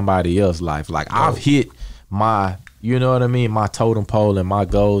change somebody else's life. Like I've hit my, you know what I mean, my totem pole and my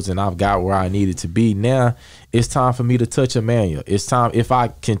goals, and I've got where I needed to be. Now it's time for me to touch Emmanuel. It's time, if I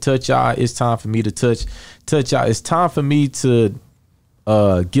can touch y'all, it's time for me to touch y'all. It's time for me to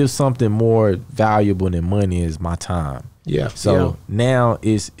give something more valuable than money, is my time. Yeah. So now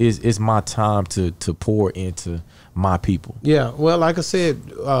it's my time to pour into my people. Yeah. Well, like I said,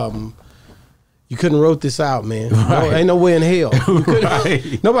 you couldn't wrote this out, man. Right. No, ain't no way in hell.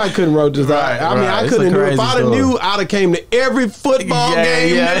 Nobody couldn't wrote this out. I mean, I couldn't do it. If I'd have knew, I'd have came to every football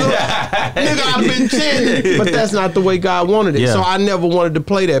game. Nigga, I've been chanting. But that's not the way God wanted it. So I never wanted to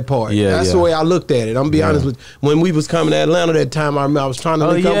play that part. That's the way I looked at it. I'm gonna be honest with you. When we was coming to Atlanta that time, I remember I was trying to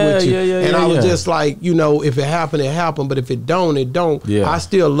link up with you. And I was just like, you know, if it happened, it happened. But if it don't, it don't. I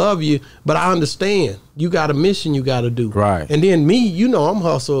still love you, but I understand. You got a mission you got to do. Right. And then me, you know, I'm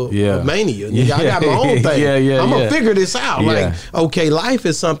hustle mania. I got my own thing. I'm going to figure this out. Like, okay, life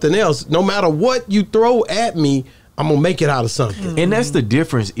is something else. No matter what you throw at me, I'm going to make it out of something. And that's the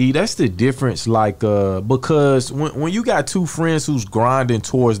difference, E. That's the difference, like, because when you got two friends who's grinding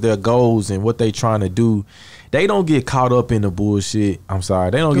towards their goals and what they trying to do, they don't get caught up in the bullshit. I'm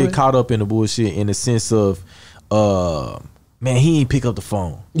sorry. They don't get caught up in the bullshit in the sense of, man, he ain't pick up the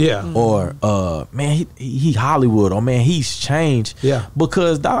phone. Yeah. Or, man, he Hollywood. Or, man, he's changed. Yeah.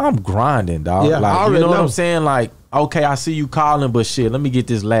 Because, dog, I'm grinding, dog. Yeah, like, you know what I'm saying? Like, okay, I see you calling, but shit, let me get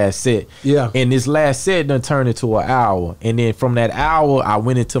this last set. Yeah. And this last set done turned into an hour. And then from that hour, I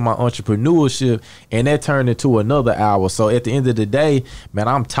went into my entrepreneurship, and that turned into another hour. So at the end of the day, man,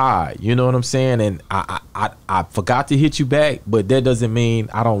 I'm tired. You know what I'm saying? And I forgot to hit you back, but that doesn't mean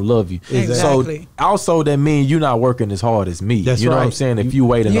I don't love you. Exactly. So also that means you're not working as hard as me. That's you know what I'm saying? If you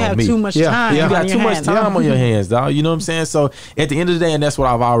waiting on me. You have too much time. You got too much time on your hands, dog. You know what I'm saying? So at the end of the day, and that's what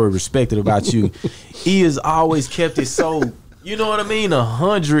I've already respected about you, he has always kept it so, you know what I mean,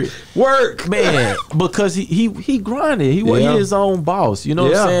 100 work, man, because he grinded. He was his own boss. You know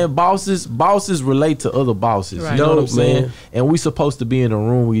what I'm saying? Bosses relate to other bosses. Right. You know what I'm saying? Man. And we supposed to be in a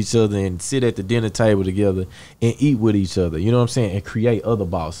room with each other and sit at the dinner table together and eat with each other. You know what I'm saying? And create other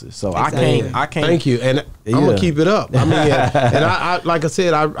bosses. So exactly. I can't. Thank you, and I'm gonna keep it up. I mean, and I like I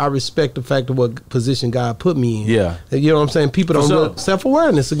said, I respect the fact of what position God put me in. Yeah, you know what I'm saying? People don't know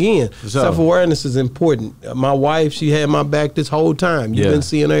self-awareness again. Self-awareness is important. My wife, she had my back like this whole time. You've been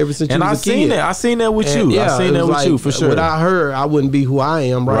seeing her ever since you was a kid. And I seen that with you. I seen that with you for sure. Without her, I wouldn't be who I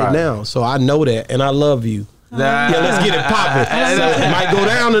am right now. So I know that, and I love you. Yeah, let's get it popping. It might go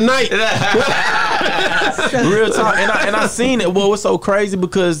down tonight. Real talk. And I seen it. Well, it's so crazy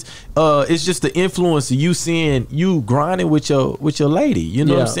because it's just the influence of you seeing you grinding with your lady. You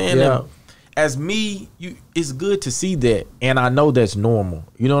know what I'm saying? Yeah. As me, it's good to see that, and I know that's normal.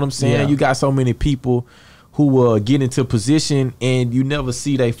 You know what I'm saying? Yeah. You got so many people who get into position and you never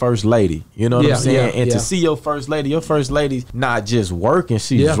see their first lady. You know what I'm saying? And to see your first lady's not just working,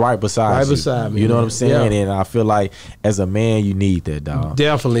 she's right beside you. You know what I'm saying? And I feel like as a man, you need that, dog.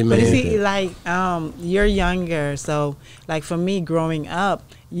 Definitely, man. But you see, like, you're younger, so like for me growing up,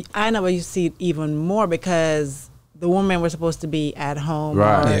 I never used to see it even more because the women were supposed to be at home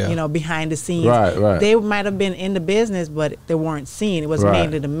or, you know, behind the scenes. Right. They might have been in the business, but they weren't seen. It was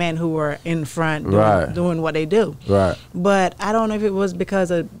mainly the men who were in front doing what they do. Right. But I don't know if it was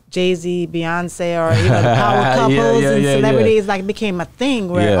because of Jay-Z, Beyonce, or even power couples and celebrities, like, became a thing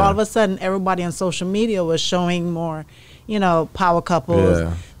where all of a sudden everybody on social media was showing more, you know, power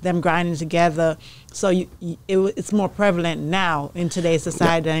couples, them grinding together. So it's more prevalent now in today's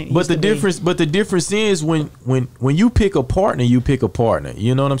society than it used to be. But the difference is when you pick a partner, you pick a partner.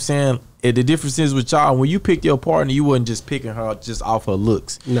 You know what I'm saying? And the difference is with y'all, when you picked your partner, you wasn't just picking her just off her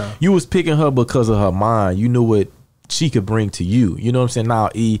looks. No. You was picking her because of her mind. You knew what she could bring to you. You know what I'm saying? Now,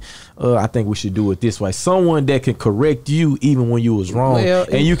 I think we should do it this way. Someone that can correct you even when you was wrong,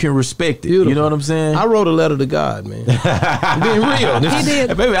 and you can respect it. Beautiful. You know what I'm saying? I wrote a letter to God, man. Being real. He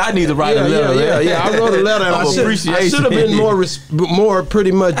did. Baby, I need to write a letter. Yeah. I wrote a letter. And I should have been more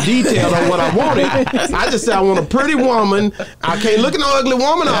pretty much detailed on what I wanted. I just said I want a pretty woman. I can't look at no ugly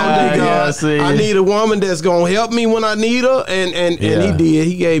woman all day, God. I need a woman that's gonna help me when I need her, and he did.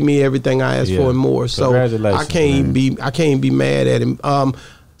 He gave me everything I asked for and more. So I can't be mad at him.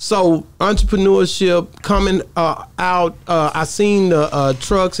 So entrepreneurship coming out. I seen the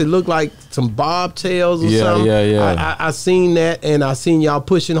trucks. It looked like some bobtails or something. I seen that, and I seen y'all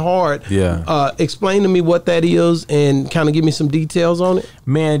pushing hard. Explain to me what that is, and kind of give me some details on it.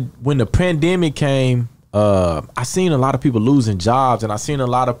 Man, when the pandemic came, I seen a lot of people losing jobs, and I seen a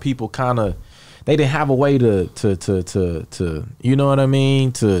lot of people they didn't have a way to you know what I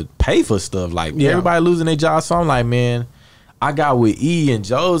mean, to pay for stuff. Like everybody losing their jobs. So I'm like, man, I got with E and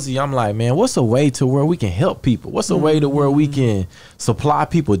Josie. I'm like, man, what's a way to where we can help people? What's a way to where we can supply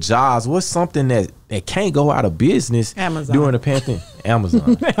people jobs? What's something that can't go out of business during the pandemic? Amazon.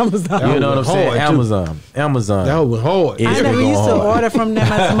 You know what I'm saying? Amazon. That was hard. I never used to order from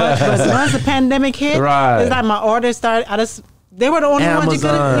them as much, but once the pandemic hit, it's like my order started. They were the only ones you could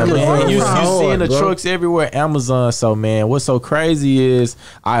order you from. seeing the trucks everywhere, Amazon. So, man, what's so crazy is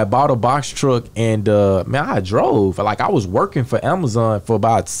I bought a box truck and, man, I drove. Like, I was working for Amazon for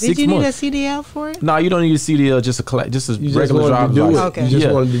about 6 months. Did you need a CDL for it? No, you don't need a CDL, just a regular driver's license. Okay. You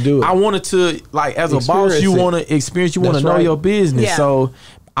just wanted to do it. I wanted to, like, as a boss, you want to experience, you want to know your business. Yeah. So,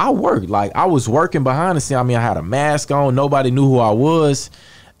 I worked. Like, I was working behind the scene. I mean, I had a mask on. Nobody knew who I was.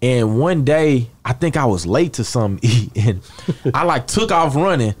 And one day, I think I was late to something, and I like took off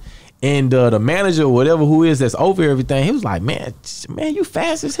running. And the manager, whatever who is that's over everything, he was like, man, you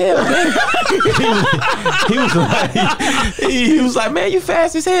fast as hell, man. he was like, man, you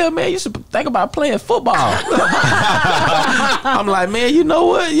fast as hell, man. You should think about playing football. I'm like, man, you know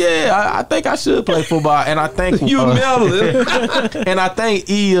what? Yeah, I think I should play football. And I think and I think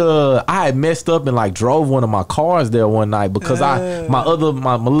I had messed up and like drove one of my cars there one night because my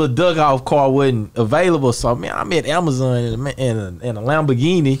little dugout car wasn't available. So man, I'm at Amazon in a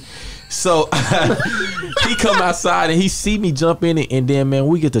Lamborghini. So he come outside and he see me jump in it, and then man,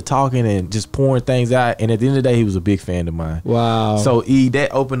 we get to talking and just pouring things out. And at the end of the day, he was a big fan of mine. Wow. So that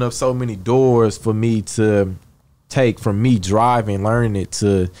opened up so many doors for me to take from me driving, learning it,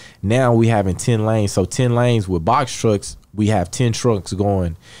 to now we having 10 lanes. So 10 lanes with box trucks, we have 10 trucks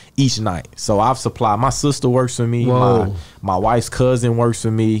going each night. So I've supplied. My sister works for me. My wife's cousin works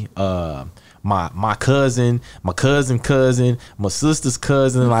for me. My cousin, my sister's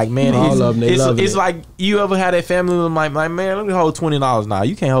cousin, like man, all of them, they love it's it. like you ever had that family like man, let me hold $20 now.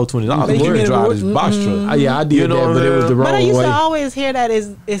 You can't hold $20. You can drive this box truck. Yeah, I did you know that, but it was the wrong way. But I used to always hear that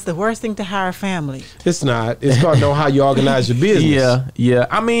it's the worst thing to hire a family. It's not. It's got to know how you organize your business. Yeah.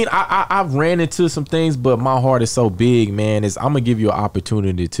 I mean, I've ran into some things, but my heart is so big, man. I'm gonna give you an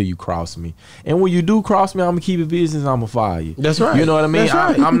opportunity till you cross me, and when you do cross me, I'm gonna keep it business. I'm gonna fire you. That's right. You know what I mean?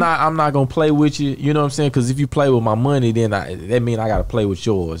 That's right. I'm not gonna play with you. You know what I'm saying? Because if you play with my money, then that means I got to play with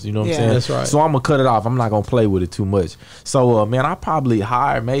yours. You know what I'm saying? That's right. So I'm going to cut it off. I'm not going to play with it too much. So, man, I probably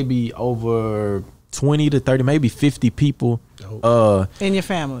hired maybe over 20 to 30, maybe 50 people. In your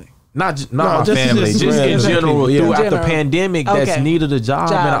family. Not my family, just in general. Throughout the pandemic, that's needed a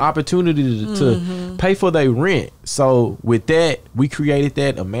job and an opportunity to pay for their rent. So with that, we created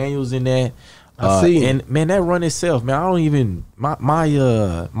that. Emmanuel's in that. I see. And man, that run itself, man. I don't even my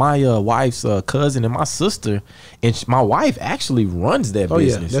wife's cousin and my sister, and my wife actually runs that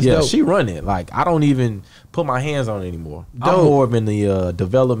business. Yeah, she run it. Like I don't even put my hands on it anymore. Dope. I'm more of in the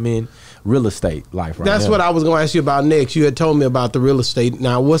development real estate life right now. That's what I was going to ask you about next. You had told me about the real estate.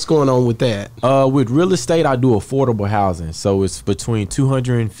 Now, what's going on with that? With real estate, I do affordable housing. So it's between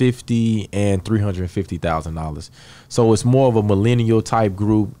 $250,000 and $350,000. So it's more of a millennial type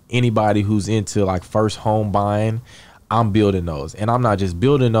group. Anybody who's into like first home buying, I'm building those. And I'm not just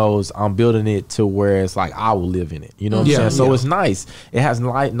building those, I'm building it to where it's like I will live in it. You know what I'm saying? So it's nice. It has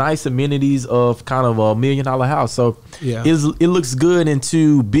nice amenities of kind of $1 million house. So it looks good. And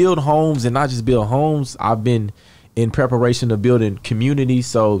to build homes and not just build homes, I've been in preparation of building communities.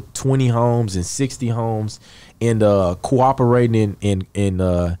 So 20 homes and 60 homes and cooperating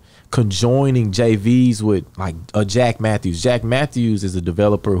in conjoining JVs with like Jack Matthews. Jack Matthews is a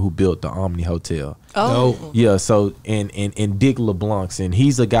developer who built the Omni Hotel. Oh, yeah. So and Dick LeBlanc's, and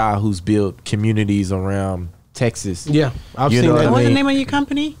he's a guy who's built communities around Texas. Yeah, I've seen that. What's the name of your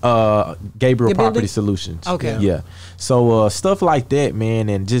company? Gabriel Property Solutions. Okay. Yeah. So stuff like that, man,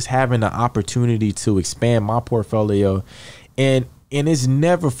 and just having the opportunity to expand my portfolio, and it's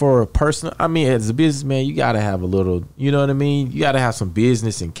never for a personal. I mean, as a businessman, you got to have a little, you know what I mean? You got to have some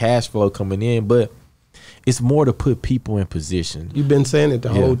business and cash flow coming in, but it's more to put people in position. You've been saying it the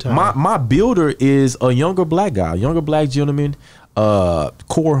whole time. My builder is a younger black guy, younger black gentleman,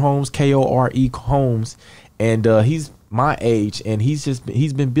 Core Homes, Kore Homes, and he's my age, and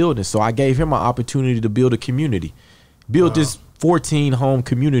he's been building. So I gave him an opportunity to build a community, build this 14 home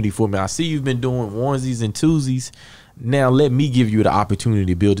community for me. I see you've been doing onesies and twosies. Now let me give you the opportunity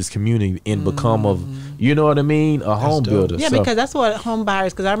to build this community and become you know what I mean, a home builder. Yeah, because that's what home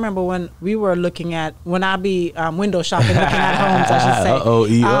buyers. Because I remember when we were looking at I be window shopping, looking at homes, I should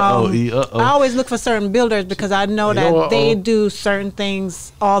say. I always look for certain builders because I know that they do certain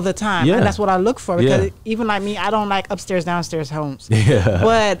things all the time, and that's what I look for. Because even like me, I don't like upstairs downstairs homes.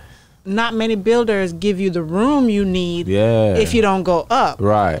 But not many builders give you the room you need if you don't go up.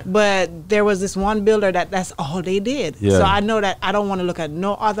 Right. But there was this one builder that's all they did. So I know that I don't want to look at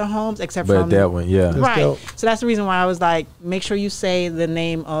no other homes except for that one. Right. So that's the reason why I was like, make sure you say the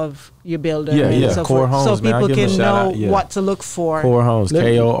name of your builder. So Core Homes, so people can know what to look for. Core Homes,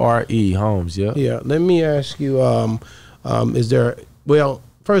 Kore Homes. Yeah. Let me ask you, is there,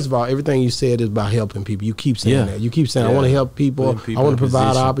 first of all, everything you said is about helping people. You keep saying that. You keep saying, I want to help people. I want to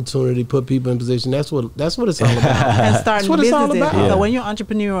provide opportunity, put people in position. That's what it's all about. And starting businesses. So when you're an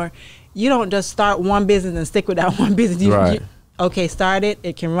entrepreneur, you don't just start one business and stick with that one business. You start it.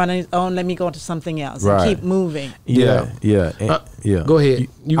 It can run on its own. Let me go into something else and keep moving. Go ahead. You go ahead.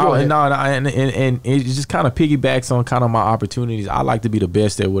 And it just kind of piggybacks on kind of my opportunities. I like to be the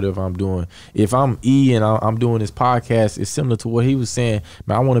best at whatever I'm doing. If I'm E and I'm doing this podcast, it's similar to what he was saying.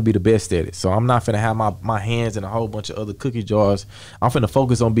 Man, I want to be the best at it. So I'm not finna have my hands in a whole bunch of other cookie jars. I'm finna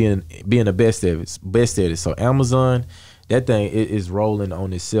focus on being the best at it. So Amazon, that thing is rolling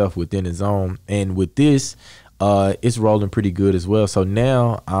on itself within its own. And with this, it's rolling pretty good as well. So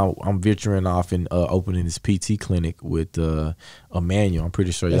now I'm venturing off and opening this PT clinic with Emmanuel. I'm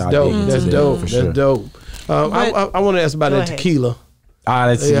pretty sure y'all did. That's dope. That's dope. I want to ask about that tequila.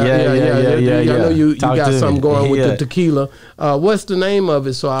 I know you got something going with the tequila. What's the name of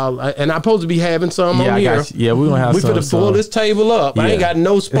it? So I'm supposed to be having some on here. We're gonna have some. We finna pull this table up. I ain't got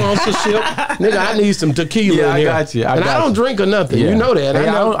no sponsorship. Nigga, I need some tequila in here. I got you. I don't drink or nothing. You know that.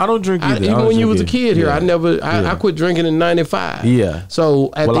 I don't drink either. Even when you was a kid here, I quit drinking in '95. Yeah.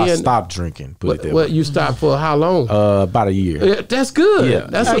 So at the end, I stopped drinking. You stopped for how long? About a year. Yeah, that's good. Yeah.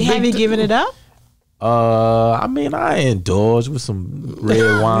 That's have you given it up? I mean, I indulge with some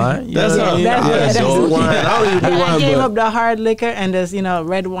red wine. That's wine. I gave up the hard liquor and just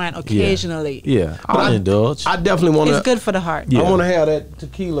red wine occasionally. I'll indulge. I definitely want to. It's good for the heart. I want to have that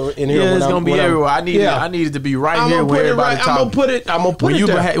tequila in here. Yeah, it's gonna be everywhere. I need it to be right here where everybody talks. I'm gonna put it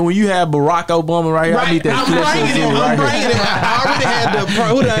there. When you have Barack Obama right here, I need that. I'm bringing it. I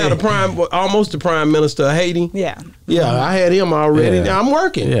already had the prime, almost the prime minister of Haiti. Yeah, I had him already. I'm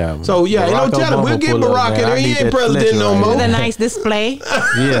working. Yeah. So ain't no telling. We'll get get pull up, Barack in man. here. I He need ain't that president Fletcher no right more. With a here. nice display.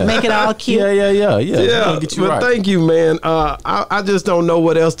 Yeah. Make it all cute. Yeah. Yeah, Get you but right. thank you, man. I just don't know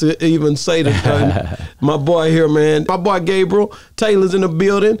what else to even say to my boy here, man. My boy Gabriel Taylor's in the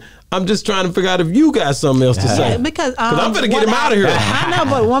building. I'm just trying to figure out if you got something else to say. Yeah, because I'm gonna get him out of here. I know,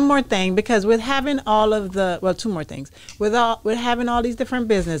 but one more thing, because with having all of two more things. With having all these different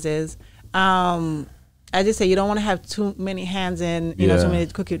businesses, I just say you don't want to have too many hands in, too many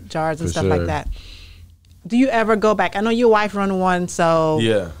cookie jars and stuff like that. Do you ever go back? I know your wife run one, so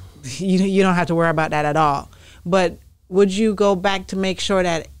you don't have to worry about that at all. But would you go back to make sure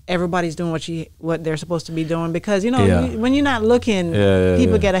that everybody's doing what they're supposed to be doing? Because when you're not looking,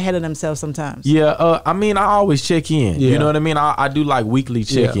 people get ahead of themselves sometimes. I mean, I always check in. You know what I mean? I do like weekly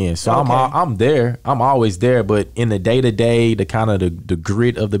check-ins. So I'm there. I'm always there. But in the day-to-day, the kind of the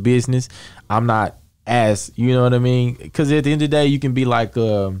grit of the business, I'm not as, you know what I mean? Because at the end of the day, you can be like,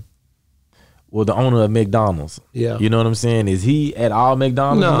 the owner of McDonald's. Yeah. You know what I'm saying? Is he at all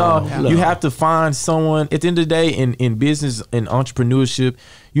McDonald's? No. You have to find someone. At the end of the day, in business and entrepreneurship,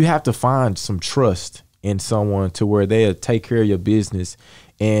 you have to find some trust in someone to where they'll take care of your business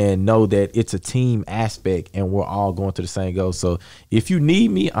and know that it's a team aspect and we're all going to the same goal. So if you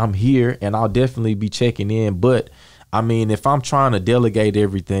need me, I'm here and I'll definitely be checking in. But I mean, if I'm trying to delegate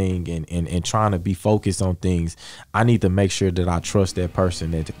everything and trying to be focused on things, I need to make sure that I trust that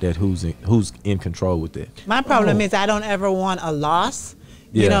person that who's in control with that. My problem is I don't ever want a loss,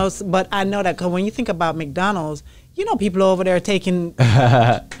 you know, but I know that 'cause when you think about McDonald's, people over there taking,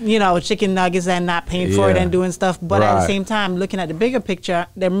 chicken nuggets and not paying for it and doing stuff. But at the same time, looking at the bigger picture,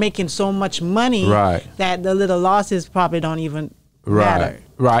 they're making so much money that the little losses probably don't even matter.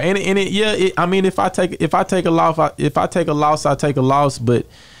 Right, I mean, if I take a loss, I take a loss. But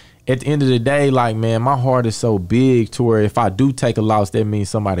at the end of the day, like, man, my heart is so big to where if I do take a loss, that means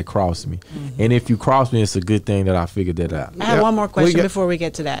somebody crossed me. Mm-hmm. And if you cross me, it's a good thing that I figured that out. I have one more question before we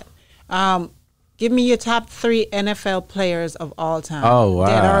get to that. Give me your top 3 NFL players of all time. Oh, wow.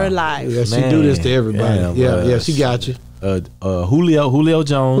 Dead or alive. Yeah, she do this to everybody. Yeah, she got you. Julio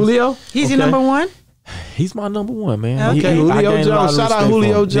Jones. Julio? He's your number one? He's my number one, man. Okay. Julio Jones. Shout out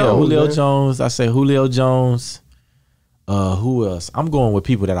Julio Jones. Yeah, Julio Jones. I say Julio Jones. Who else? I'm going with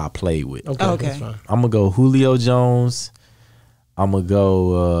people that I played with. Okay. That's fine. I'm going to go Julio Jones. I'm going to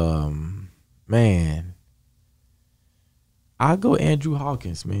go, I'll go Andrew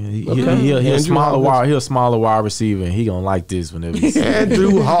Hawkins, man. He'll a smaller wide receiver, and he going to like this whenever he sees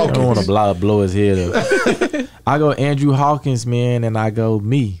Andrew Hawkins. I don't want to blow his head up. I go Andrew Hawkins, man, and I go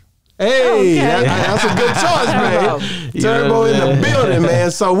me. Hey, that's a good choice, man. Turbo in the building,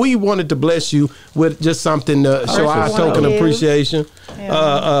 man. So we wanted to bless you with just something to show our token appreciation.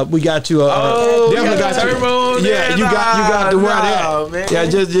 We got you. Definitely got Turbo. Yeah, you got to wear that. Man. Yeah,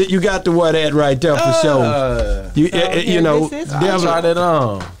 just you got to wear that right there for sure. Definitely try that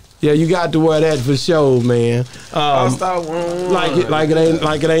on. Yeah, you got to wear that for sure, man.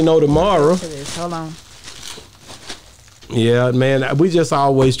 Like it ain't no tomorrow. Hold on. Yeah, man, we just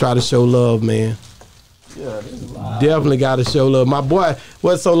always try to show love, man. Yeah, definitely got to show love. My boy,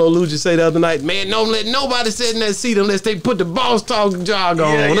 what Solo Luigi say the other night? Man, don't let nobody sit in that seat unless they put the boss talk jog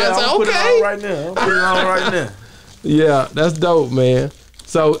on. Yeah, I said, I'm put it on right now. I'm putting it on right now. Yeah, that's dope, man.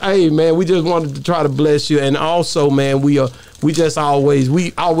 So, hey, man, we just wanted to try to bless you, and also, man, we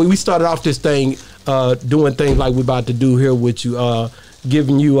started off this thing doing things like we're about to do here with you,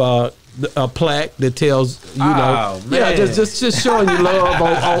 giving you a plaque that tells just showing you love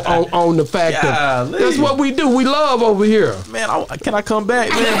on the fact that that's what we do. We love over here. Man, can I come back,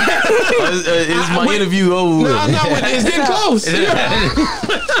 man? Is my interview over? No, it's getting close.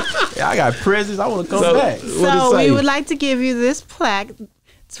 I got presents. I want to come back. So we would like to give you this plaque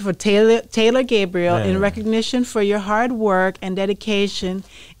for Taylor Gabriel in recognition for your hard work and dedication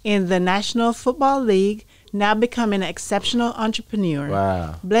in the National Football League. Now becoming an exceptional entrepreneur.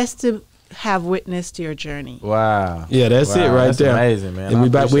 Wow. Blessed to have witnessed your journey. Wow. Yeah, that's it right there. Amazing, man. And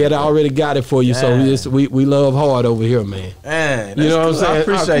we had already got it for you, so we love hard over here, man. Man, you know what I'm saying? I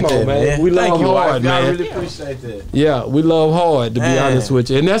appreciate that, man. We love hard, man. I really appreciate that. Yeah, we love hard, to be honest with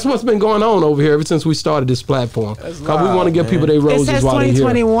you. And that's what's been going on over here ever since we started this platform. Because we want to give people their roses while they're here. It says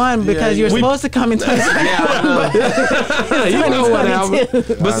 2021 because you're supposed to come in 2021. You know what happened.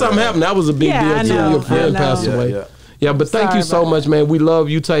 But something happened. That was a big deal, too. Your friend passed away. Yeah, but thank you so much, man. We love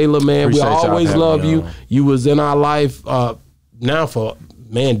you, Taylor, man. We always love you. You was in our life now for,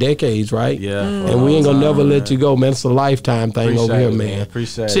 decades, right? Yeah. And we ain't going to never let you go, man. It's a lifetime thing over here, man.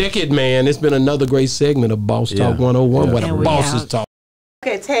 Appreciate it. Check it, man. It's been another great segment of Boss Talk 101, where the bosses talk.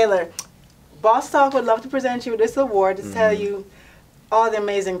 Okay, Taylor, Boss Talk would love to present you with this award to tell you all the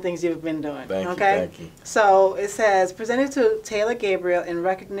amazing things you've been doing. Thank you, okay? thank you. So it says, presented to Taylor Gabriel in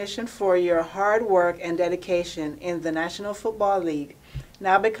recognition for your hard work and dedication in the National Football League,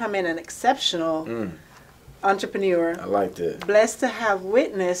 now becoming an exceptional entrepreneur. I like that. Blessed to have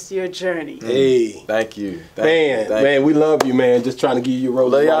witnessed your journey. Hey. Thank you. Man, we love you, man. Just trying to give you a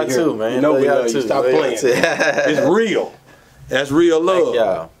rose. Love y'all right here. too, man. You know Love we y'all love you. too. Stop Love y'all playing. too. It's real. That's real love. Thank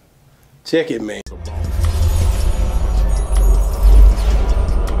y'all. Check it, man.